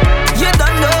best. You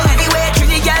don't know anyway,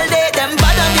 Trini girl, them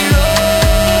bad on the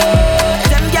road.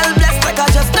 Them girl blessed like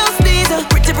I just no sneeze.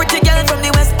 Pretty girl from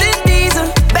the West Indies.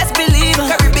 Best believe,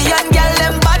 Caribbean girl,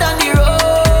 them bad on the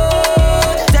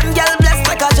road. Them girl blessed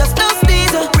like I just no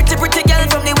sneeze. Pretty girl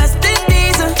from the West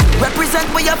Indies. Represent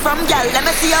where you're from, girl. Let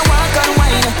me see you walk and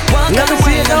wine. Let me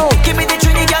see it now. Give me the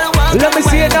Trini girl, walk Let me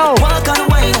see it now. Walk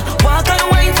and wine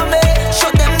for me.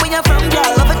 Show them where you're from,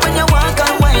 girl. Love it when you walk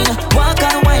and wine.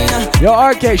 Yo,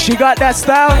 RK, she got that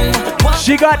style.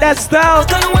 She got that style.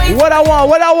 What I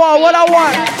want.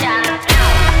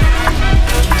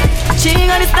 She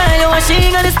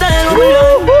got the style,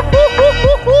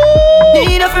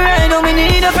 Need a friend, me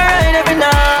need a friend every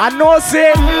night. I know,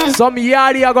 say, some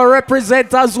yardie are gonna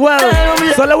represent as well.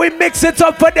 So let we mix it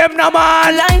up for them now,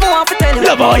 man.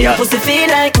 Love how you pussy feel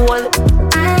like gold.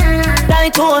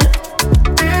 Like gold.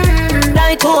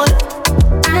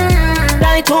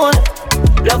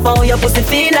 Love how your pussy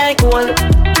feel like gold.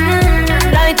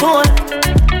 Like gold.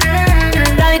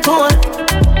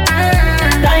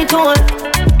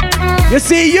 You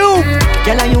see you.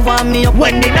 Girl, you want me up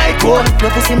when the night cold.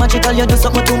 Your pussy magical, you do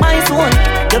something to my soul.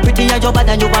 You're pretty and you're bad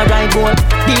and you are right gold.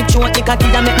 Deep throat, the cocky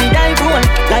that make me die cold.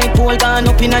 Like pole gone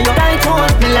up in your right hole.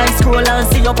 Me like scroll and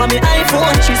see up on me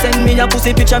iPhone. She send me a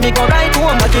pussy picture, me go right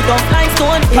home. Back it up like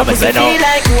stone. Your pussy feel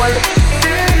like gold.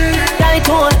 Like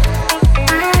gold.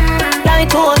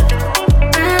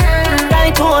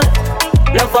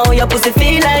 Love how your pussy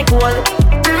feel like gold.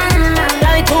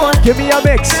 Like gold. Give me a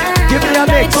mix.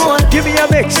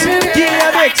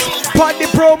 Pon the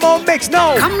promo mix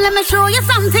now. Come let me show you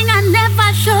something I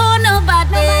never show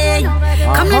nobody.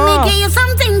 Come let me give you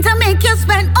something to make you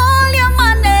spend all your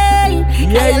money.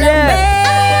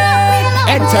 Yeah.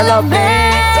 And tell me.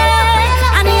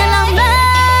 And you love me.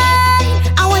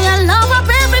 I want your love up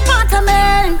every part of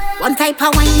me. One type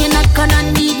of wine you're not gonna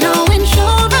need no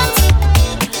insurance.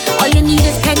 All you need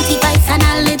is plenty vice and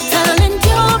a little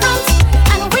endurance.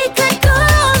 And we could go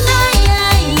all night.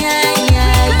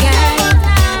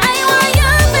 I want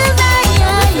your baby.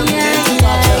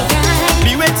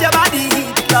 Be with your body,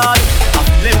 Lord.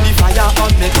 Let the fire on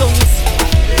me clothes.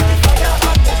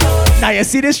 Now you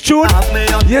see this tune?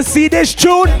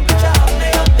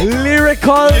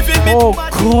 Lyrical. Oh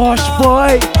gosh,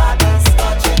 boy.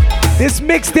 This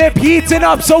mixtape heating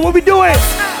up. So what we doing?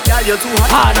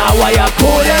 Ah, now why you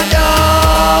cooling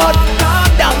down?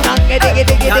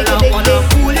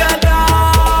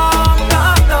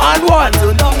 And what?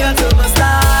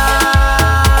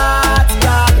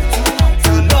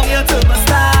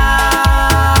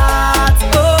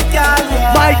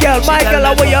 My girl,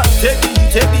 how are you?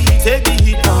 Take the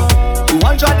heat now.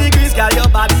 200 degrees, girl, your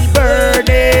body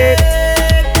burning.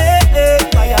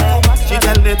 She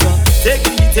tell me to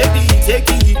take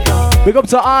the heat now. Big up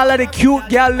to all of the cute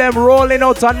girl them rolling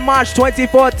out on March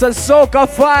 24th to Soca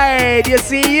Fight. You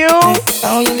see you?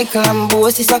 Oh, you look I'm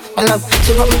bossy, so I love.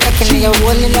 She got me back in your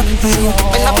wall, you know.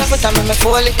 When I put time, I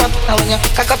fall it up. Now when you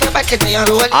cock up your back in your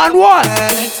roll. And what?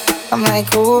 I'm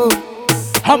like, ooh.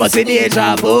 How much in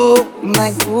deja vu? I'm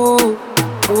like, ooh.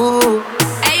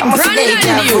 Hey, I'm Brandon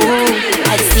New.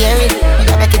 I see it. You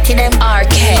gotta make it to them.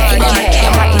 RK.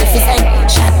 I'm magnificent.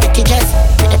 Shot pretty dress.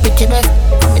 With a pretty breast.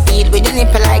 Come and deal with your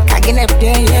nipple like cagging up.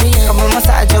 Yeah. Come on,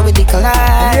 massage you with the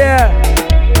collide. Yeah.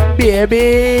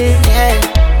 Baby. Yeah.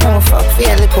 Don't fuck,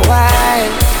 feel like a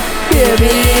while.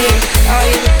 Baby. Oh,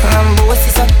 you look I'm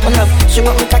bossy, so pull up. She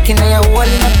got me cocky now you're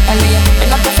rolling up. And then you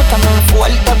bend up your foot and I'm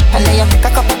fold it up. And then you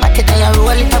cock up your back and you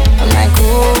roll it up. I'm like,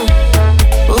 ooh,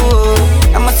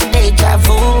 I must see deja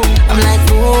vu. I'm like,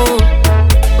 ooh,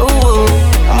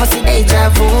 I must see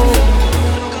deja vu.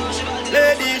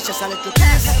 Ladies, just a little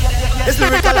kiss. It's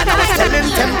lyrical and I was telling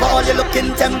tempo. All you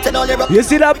looking tempted, all you rock You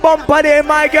see that bumper there,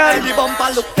 my girl? The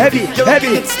bumper look Heavy, you're heavy.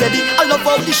 rocking it steady. I love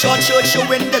how the short shirt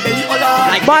showing the belly.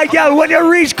 Like My girl, when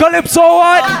you reach Calypso,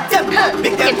 what?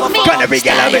 big them for Gonna be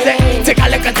girl, everything. Take a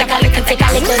look, take a look, take a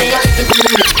look.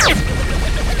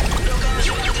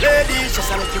 ladies,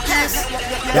 just a little kiss.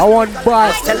 That one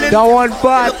bad. That one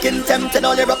bad. Looking tempted,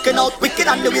 all you're rocking out wicked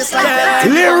on the waistline.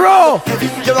 Lero.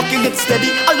 You're rocking it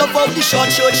steady. I love how the short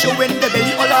shirt showing the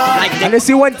belly. Like And you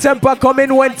see when temper come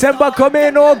in, oh go. Take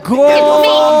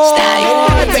a look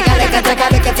away. You take a look, take a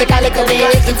look, take a look away.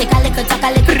 You take a look, take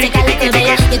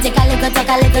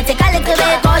a look, take a look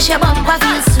away. Cause your bumper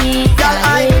feel sweet. girl,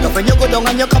 I love when you go down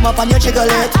and you come up and you jiggle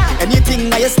it. Anything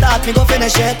that you start, me go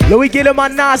finish it. Louis, give him a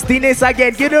nastiness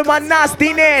again. Give him a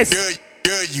nastiness.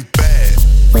 Girl, you bad.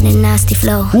 With a nasty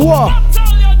flow. Whoa.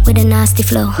 With a nasty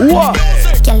flow. Whoa.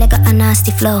 Girl, you got a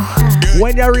nasty flow.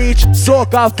 When you reach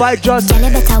soca fight, just Girl,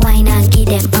 you better wine and give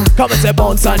them. come and say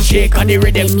bounce and shake on the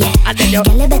rhythm. Yeah. And then you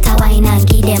Girl, you better wine and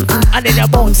give them. and then you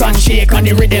bounce and shake on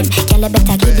the rhythm. Girl, you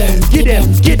better give them. Give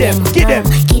them, give them, give them.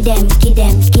 Give them, give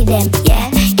them, give them. Yeah.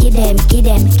 Give them, give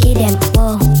them, give them.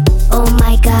 Whoa. Oh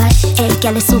my gosh. Hey,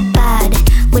 girl, it's so bad.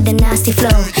 With the nasty flow.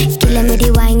 Kill them with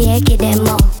the wine, yeah, give them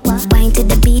more. Wine to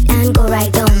the beat and go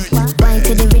right down. Wine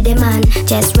to the rhythm and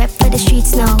just rep for the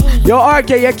streets now. Yo, RK,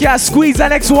 you can't squeeze the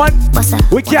next one. What's up?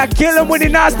 We can't kill him with the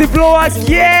nasty flow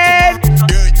again.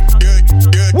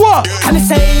 What?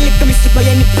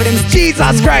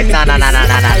 Jesus Christ. No, no, no, no,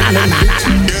 no, no, no, no, no.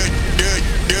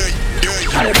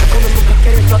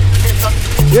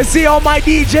 You see all my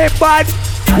DJ bad?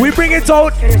 We bring it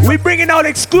out. We bringing out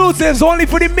exclusives only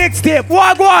for the mixtape.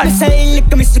 What?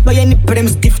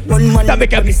 That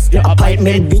make a miss your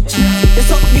apartment, bitch. You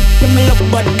suck dick, you me love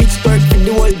bad bitch. Work in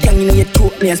the whole gang, you know you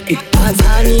took me and spit. Dance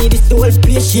honey, this the whole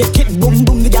place shake it. Boom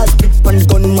boom, the girl split on the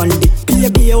gunman dick.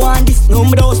 Baby, you want this? No,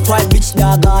 me those spoiled bitch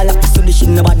dog. All up so the shit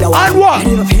nobody want. And what?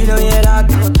 And if you know you dog,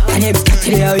 and if it's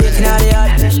today, waiting on the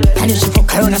yard. And if she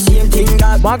fuck around, the same thing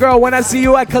dog. My girl, when I see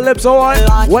you at Calypso on,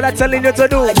 what I telling you to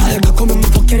do?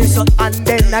 And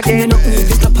then again,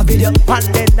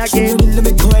 and then again.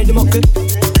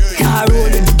 Car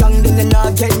road in the gang, then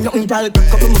I get nothing bad.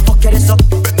 Come and fuck your ass up.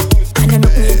 And I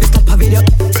don't need to stop a video.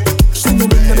 Stand in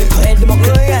the middle, head them up.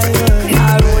 Car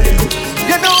road in the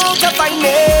you know to find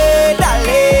me,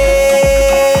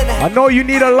 darling. I know you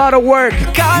need a lot of work.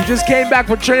 You just came back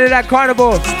from Trinidad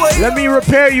Carnival. Let me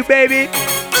repair you, baby.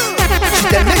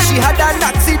 Then she had an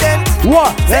accident.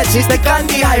 What? Said she's stuck on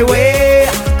the highway.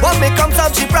 What becomes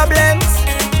of she problems?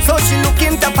 So she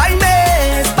looking to find me.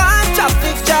 Span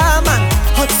traffic jam and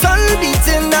hot sun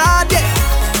beating her day.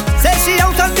 Say she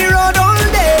out on the road all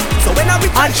day. So when I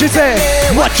return, And she say,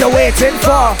 what you waiting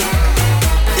for?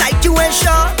 like you ain't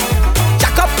sure.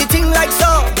 Jack up the thing like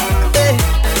so. Eh.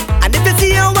 And if you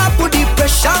see how I put the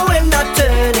pressure when I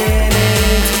turn it,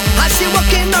 as she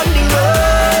walking on the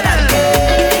road again.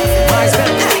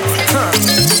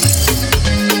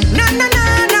 Na na na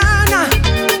na na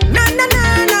na na na na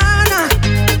na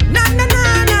na na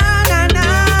na na na.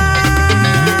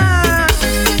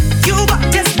 You got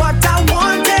just what I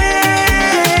wanted.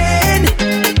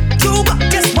 You got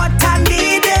just what I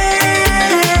needed.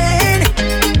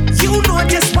 You know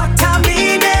just what I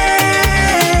needed.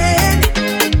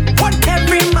 What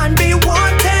every man be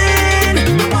wanting.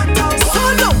 So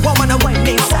no woman a wine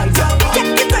inside. Get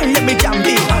it and let me jam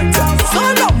the heart. So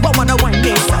no woman a wine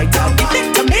inside. Give it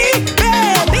to me,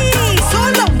 baby. So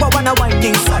no woman a wine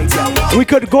inside. We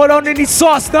could go down in the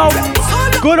sauce now.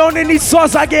 Go down in the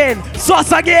sauce again.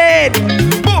 Sauce again.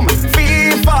 Boom,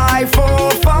 3, 5,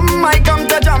 4 from I come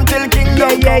to jump till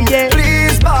kingdom come.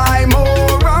 Please buy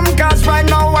more rum, cause right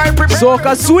now I prepare.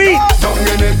 Soca sweet. Down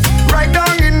in it, right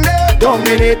down in there. Down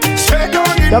in it. Straight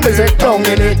down in That means there. it down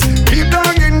in it. Keep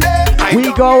down in there.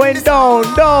 We going down,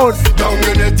 down. Down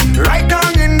in it, right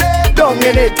down in there. Down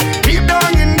in it. Keep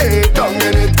down in there. Down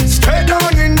in it, straight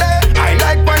down in there. I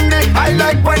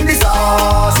like when the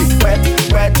sauce is wet,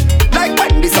 wet. Like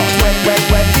when the sauce wet, wet,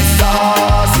 wet. The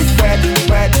sauce is wet,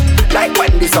 wet. Like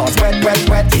when the sauce wet, wet,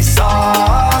 wet. The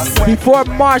sauce wet. Before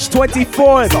March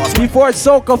 24th, before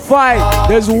Soca 5,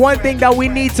 there's one thing that we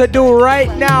need to do right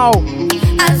now.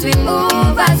 As we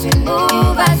move, as we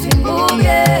move, as we move,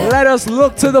 yeah. Let us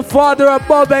look to the Father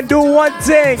above and do one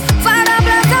thing. Father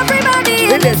bless everybody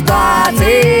in this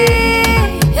party.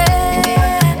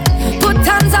 Yeah. Put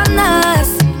hands on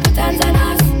us. Put hands on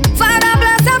us. Father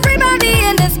bless everybody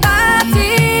in this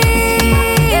party.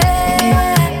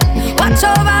 Yeah. Watch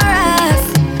over us.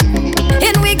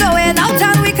 In we going out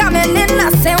and we coming in.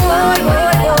 I say whoa,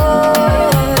 whoa,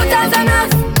 whoa. Put hands on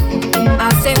us. I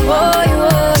say whoa,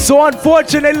 whoa. So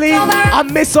unfortunately, I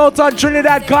miss out on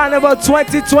Trinidad Carnival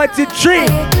 2023.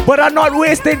 But I'm not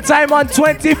wasting time on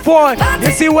 24.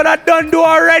 You see what I done do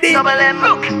already?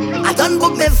 I done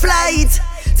book me flight.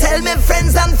 Tell me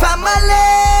friends and family.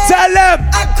 Tell them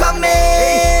I come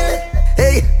in.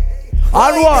 Hey.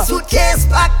 On what? Suitcase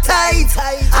packed tight.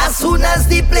 As soon as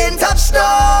the plane touch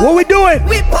down, what we doing?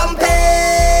 We pumping.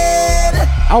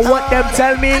 I want them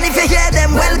tell me. And if you hear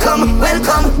them,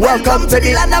 welcome to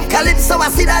the land of Calypso. I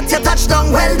see that you touched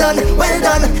down. Well done.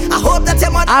 I hope that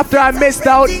you're after I missed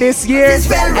out this year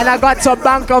and I got some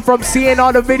banker from seeing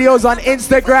all the videos on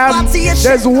Instagram,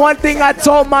 there's one thing I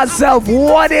told myself.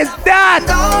 What is that?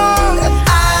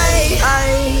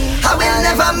 I will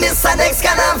never miss the next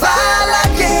carnival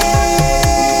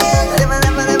again.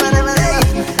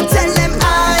 Tell them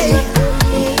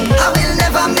I will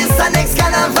never miss the next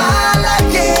carnival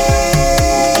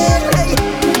again.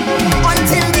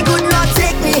 Until the good Lord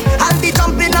take me, I'll be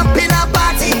jumping up in a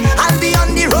party. I'll be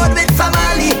on the road with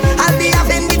family. I'll be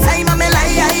having the time of my life.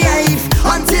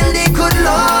 Until the good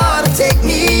Lord take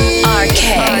me. It's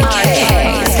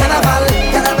carnival.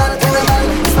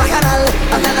 It's bacchanal.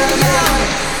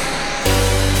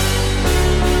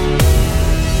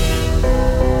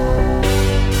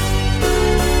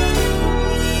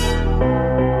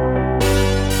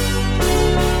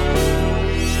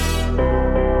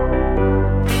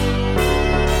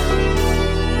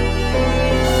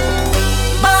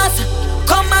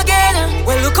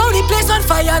 On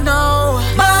fire now,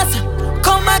 Mass,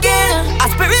 come again. A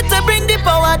spirit to bring the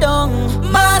power down.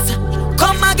 Mass,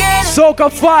 come again. Soca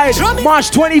 5,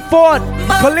 March 24th,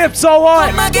 Calypso 1.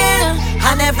 Come again,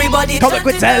 and everybody come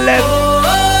and tell them.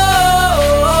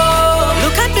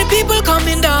 Look at the people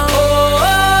coming down.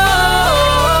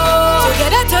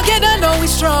 Together, now we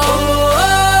strong.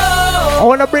 I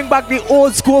wanna bring back the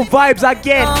old school vibes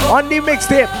again on the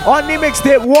mixtape.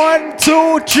 1,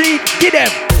 2, 3, get them.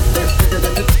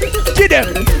 Get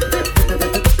them.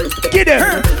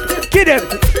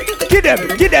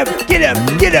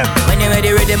 When you're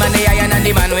ready, rhythm and the iron and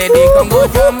the man where they come go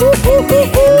from.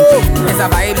 There's a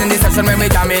vibes in the section when we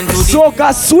jam into the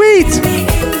Soca sweet.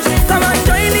 Come on,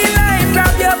 join the line,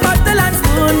 grab your bottle and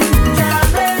spoon.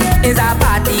 It's a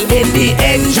party in the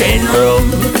engine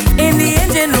room. In the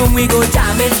engine room we go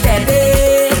jam it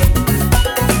steady.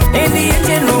 In the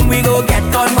engine room we go get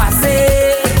on wassy.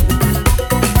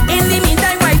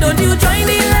 Don't you join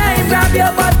the line, grab your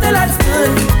bottle and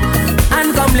spoon, and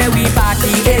come let we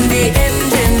party in the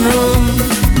engine room.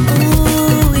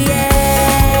 Ooh,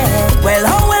 yeah. Well,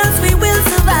 how else we will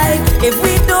survive if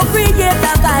we don't create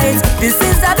a vibe? This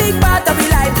is a big part of the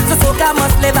life, so soca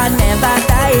must live and never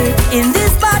die. In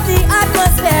this party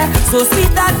atmosphere, so sweet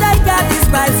that I got this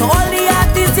vibe. So all the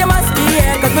artists you must be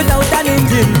here, cause without an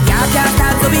engine, can't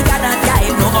start, so we cannot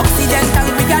dive. No oxygen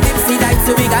tank, we got dipsy dive,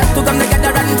 so we got to come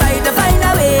together and try to find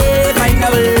a way.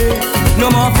 No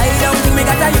more fight down, think we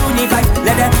got a unify.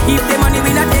 Let them keep the money,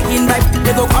 we not taking vibe.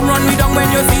 They go come run me down when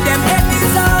you see them get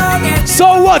this song.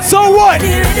 So what? The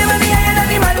rhythm and the iron and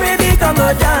the man where they come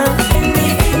go down.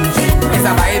 It's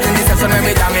a vibe in the section when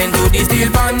we jam into the steel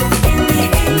pan.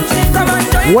 Come on,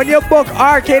 join. When you book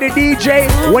RK the DJ,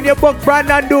 when you book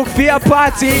Brandon Duke for your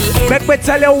party, make me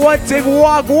tell you one thing,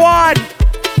 walk one.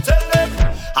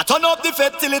 I turn up the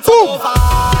fete till it's over.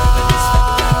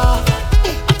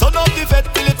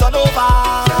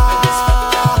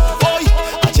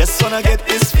 I just wanna get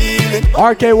this feeling.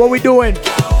 RK, what we doing?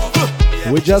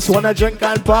 We just wanna drink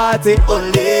and party.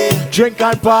 Drink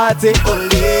and party.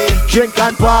 Drink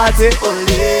and party.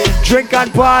 Drink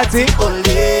and party.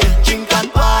 Drink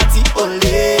and party.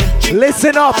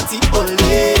 Listen up.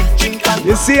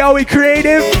 You see how we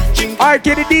creative? RK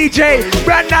the DJ,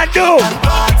 Brandon Duke.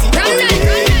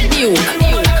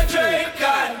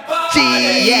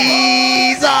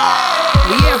 Jesus.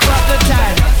 We here for a good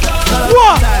time.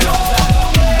 What?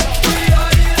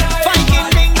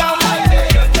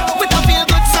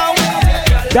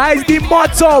 That is the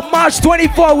motto. March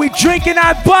 24, we drinking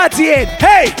and partying.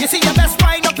 Hey! You see your best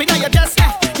wine up in your chest.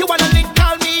 You wanna link,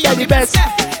 call me, you're the best.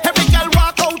 Every girl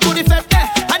walk out to the fete,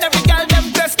 and every girl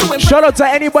them dressed to impress. Shout out to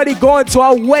anybody going to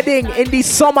a wedding in the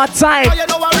summertime. You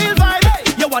know a real vibe.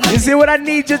 You see what I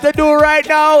need you to do right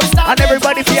now? And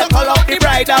everybody feel call out the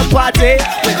bridal party.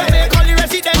 We gonna make all the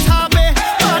residents happy.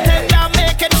 Bartender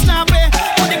make it snappy.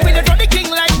 Put the queen in front of the king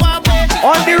like Bobby.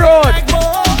 On the road.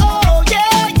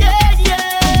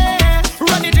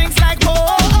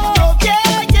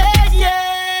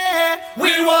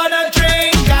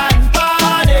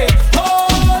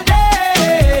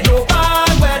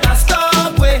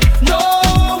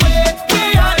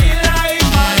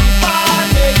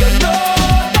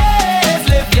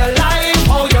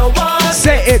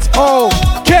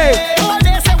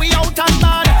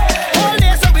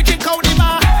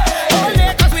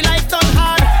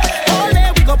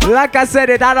 Like I said,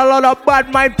 it had a lot of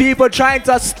bad mind people trying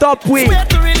to stop we,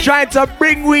 trying to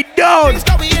bring we down.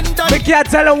 We can't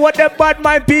tell them what the bad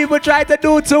mind people try to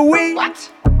do to we.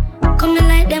 What? Come to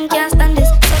like them can't stand this.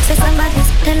 Success and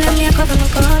badness. Tell them me a cover my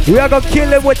God. We are gonna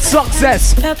kill him with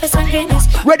success. Purpose and greatness.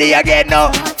 Ready again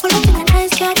now. Pull up in the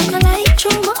nice car, I'm gonna lie.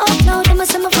 True, my up now. Them a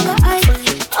say my fucker eye.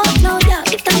 Up now, yeah,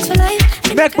 give thanks for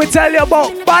life. Make me tell you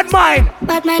about bad mind.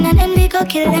 Bad mind and envy go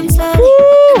kill them so.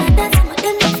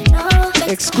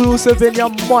 Exclusive in your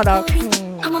mother.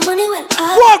 I'm a money well.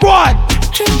 Walk one.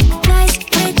 True, nice,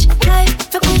 rich,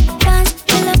 life. Rock with dance,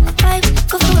 fill up, vibe.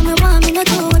 Go for what me want, me no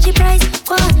do what you price.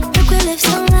 One, look we live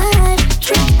some life.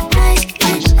 True, nice,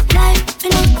 rich, life. Me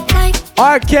no like.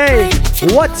 RK,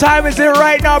 what time is it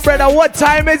right now, brother? What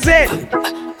time is it?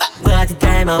 Got the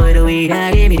time out with the weed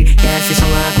I give me. Can't see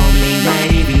someone come late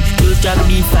night evening. Just drop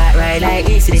me fat right like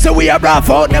yesterday. So we are brought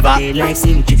out never. Like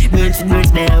symmetry. Burns to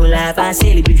burns now, we laugh and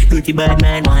celebrate. Dirty bad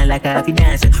man, one like a happy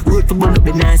dancer. Road to burn up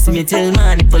the dance, me tell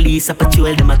man. The police a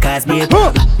patrol, them a cause me a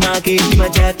problem. Market, me my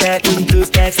jack that, couldn't close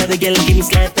tax. Have a girl give me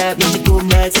slap tap. Me to come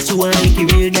back, so she want to make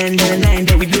it real down the line.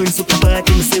 That we doing super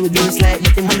party, me say we doing slide.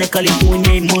 But them on the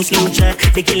California, most low chat.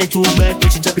 They kill it too bad,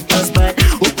 but she drop it past bad.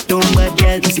 Up down bad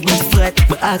girl, me see what's flat.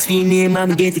 But ask for your name,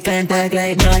 I'm get the contact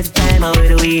like not the time I wear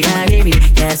the way I give it.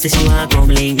 Can't say she want come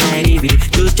link like give it.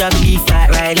 Just drop me fat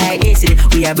right like yesterday.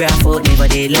 We are breath out, never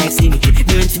did like symmetry. Dirty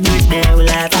birds now, we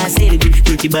laugh and celebrate.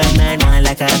 Dirty bad man, one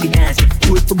like a happy dancer.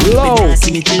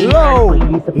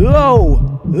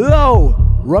 Low.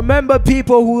 Remember,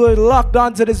 people who are locked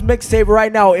onto this mixtape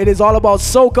right now, it is all about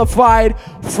Socafied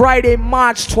Friday,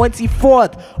 March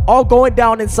 24th. All going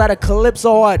down inside of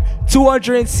Calypso Hut,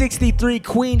 263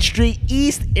 Queen Street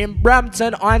East in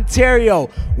Brampton,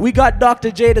 Ontario. We got Dr.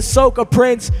 J, the Soca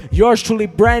Prince, yours truly,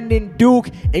 Brandon Duke,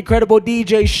 Incredible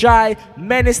DJ Shy,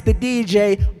 Menace the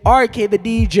DJ, RK the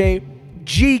DJ,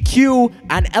 GQ,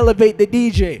 and Elevate the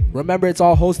DJ. Remember, it's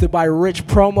all hosted by Rich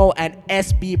Promo and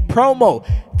SB Promo.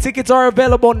 Tickets are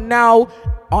available now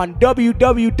on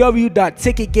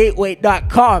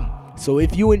www.ticketgateway.com. So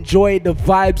if you enjoyed the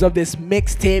vibes of this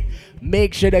mixtape,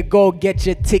 make sure to go get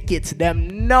your tickets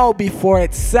them now before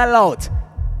it sell out.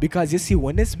 Because you see,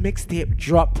 when this mixtape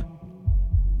drop,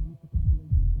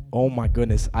 oh my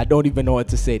goodness, I don't even know what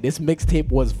to say. This mixtape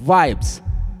was vibes.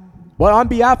 But on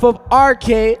behalf of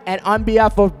RK and on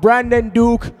behalf of Brandon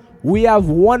Duke, we have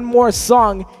one more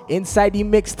song inside the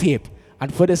mixtape.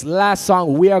 And for this last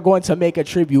song, we are going to make a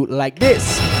tribute like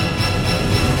this.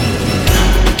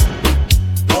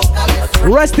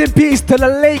 Rest in peace to the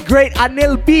late great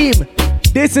Anil Beam.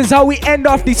 This is how we end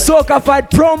off the Socafied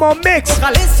promo mix.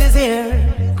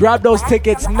 Grab those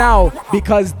tickets now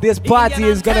because this party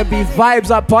is gonna be vibes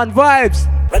upon vibes.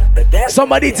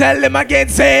 Somebody tell them again,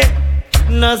 say it.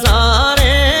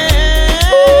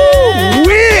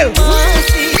 Will.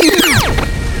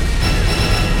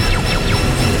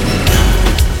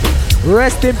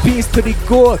 Rest in peace to the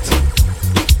GOAT.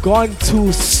 Gone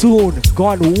too soon.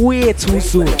 Gone way too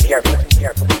soon.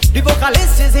 The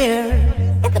vocalist is here.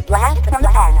 It's a blast from the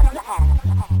hand.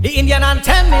 The Indian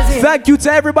anthem is here. Thank you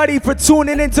to everybody for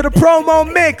tuning into the promo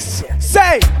mix.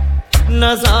 Say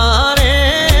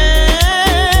Nazare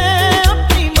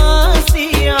apni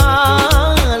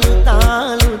masiyan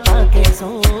luta ke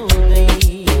so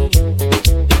gayi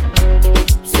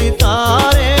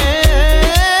sitare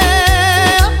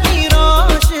apni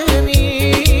roshni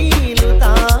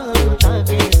luta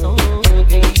ke so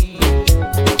gayi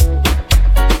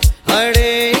har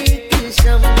ek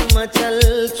sham chal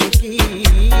chuki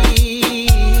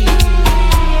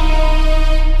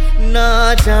na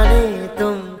jane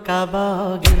tum kab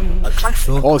aaoge.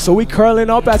 Oh, so we curling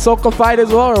up at Socafied as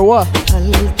well, or what?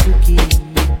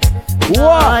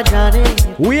 What?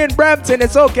 We in Brampton,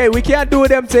 it's okay. We can't do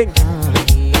them thing.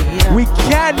 We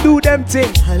can't do them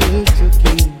thing.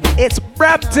 It's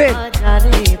Brampton.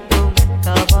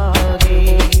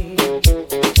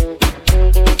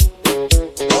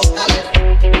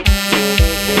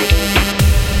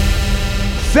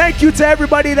 Thank you to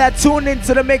everybody that tuned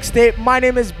into the mixtape. My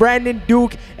name is Brandon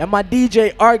Duke and my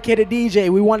DJ, RK the DJ.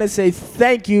 We want to say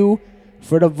thank you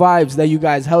for the vibes that you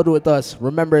guys held with us.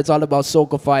 Remember, it's all about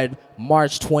Socafied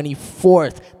March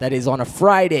 24th. That is on a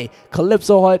Friday.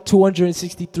 Calypso Hut,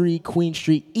 263 Queen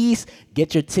Street East.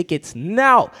 Get your tickets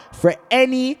now. For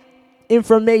any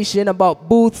information about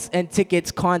booths and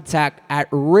tickets, contact at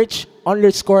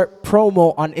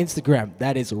rich_promo on Instagram.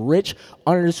 That is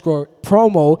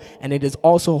rich_promo, and it is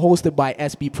also hosted by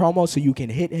SB Promo, so you can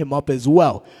hit him up as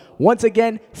well. Once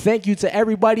again, thank you to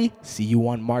everybody. See you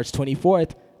on March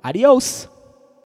 24th. Adios.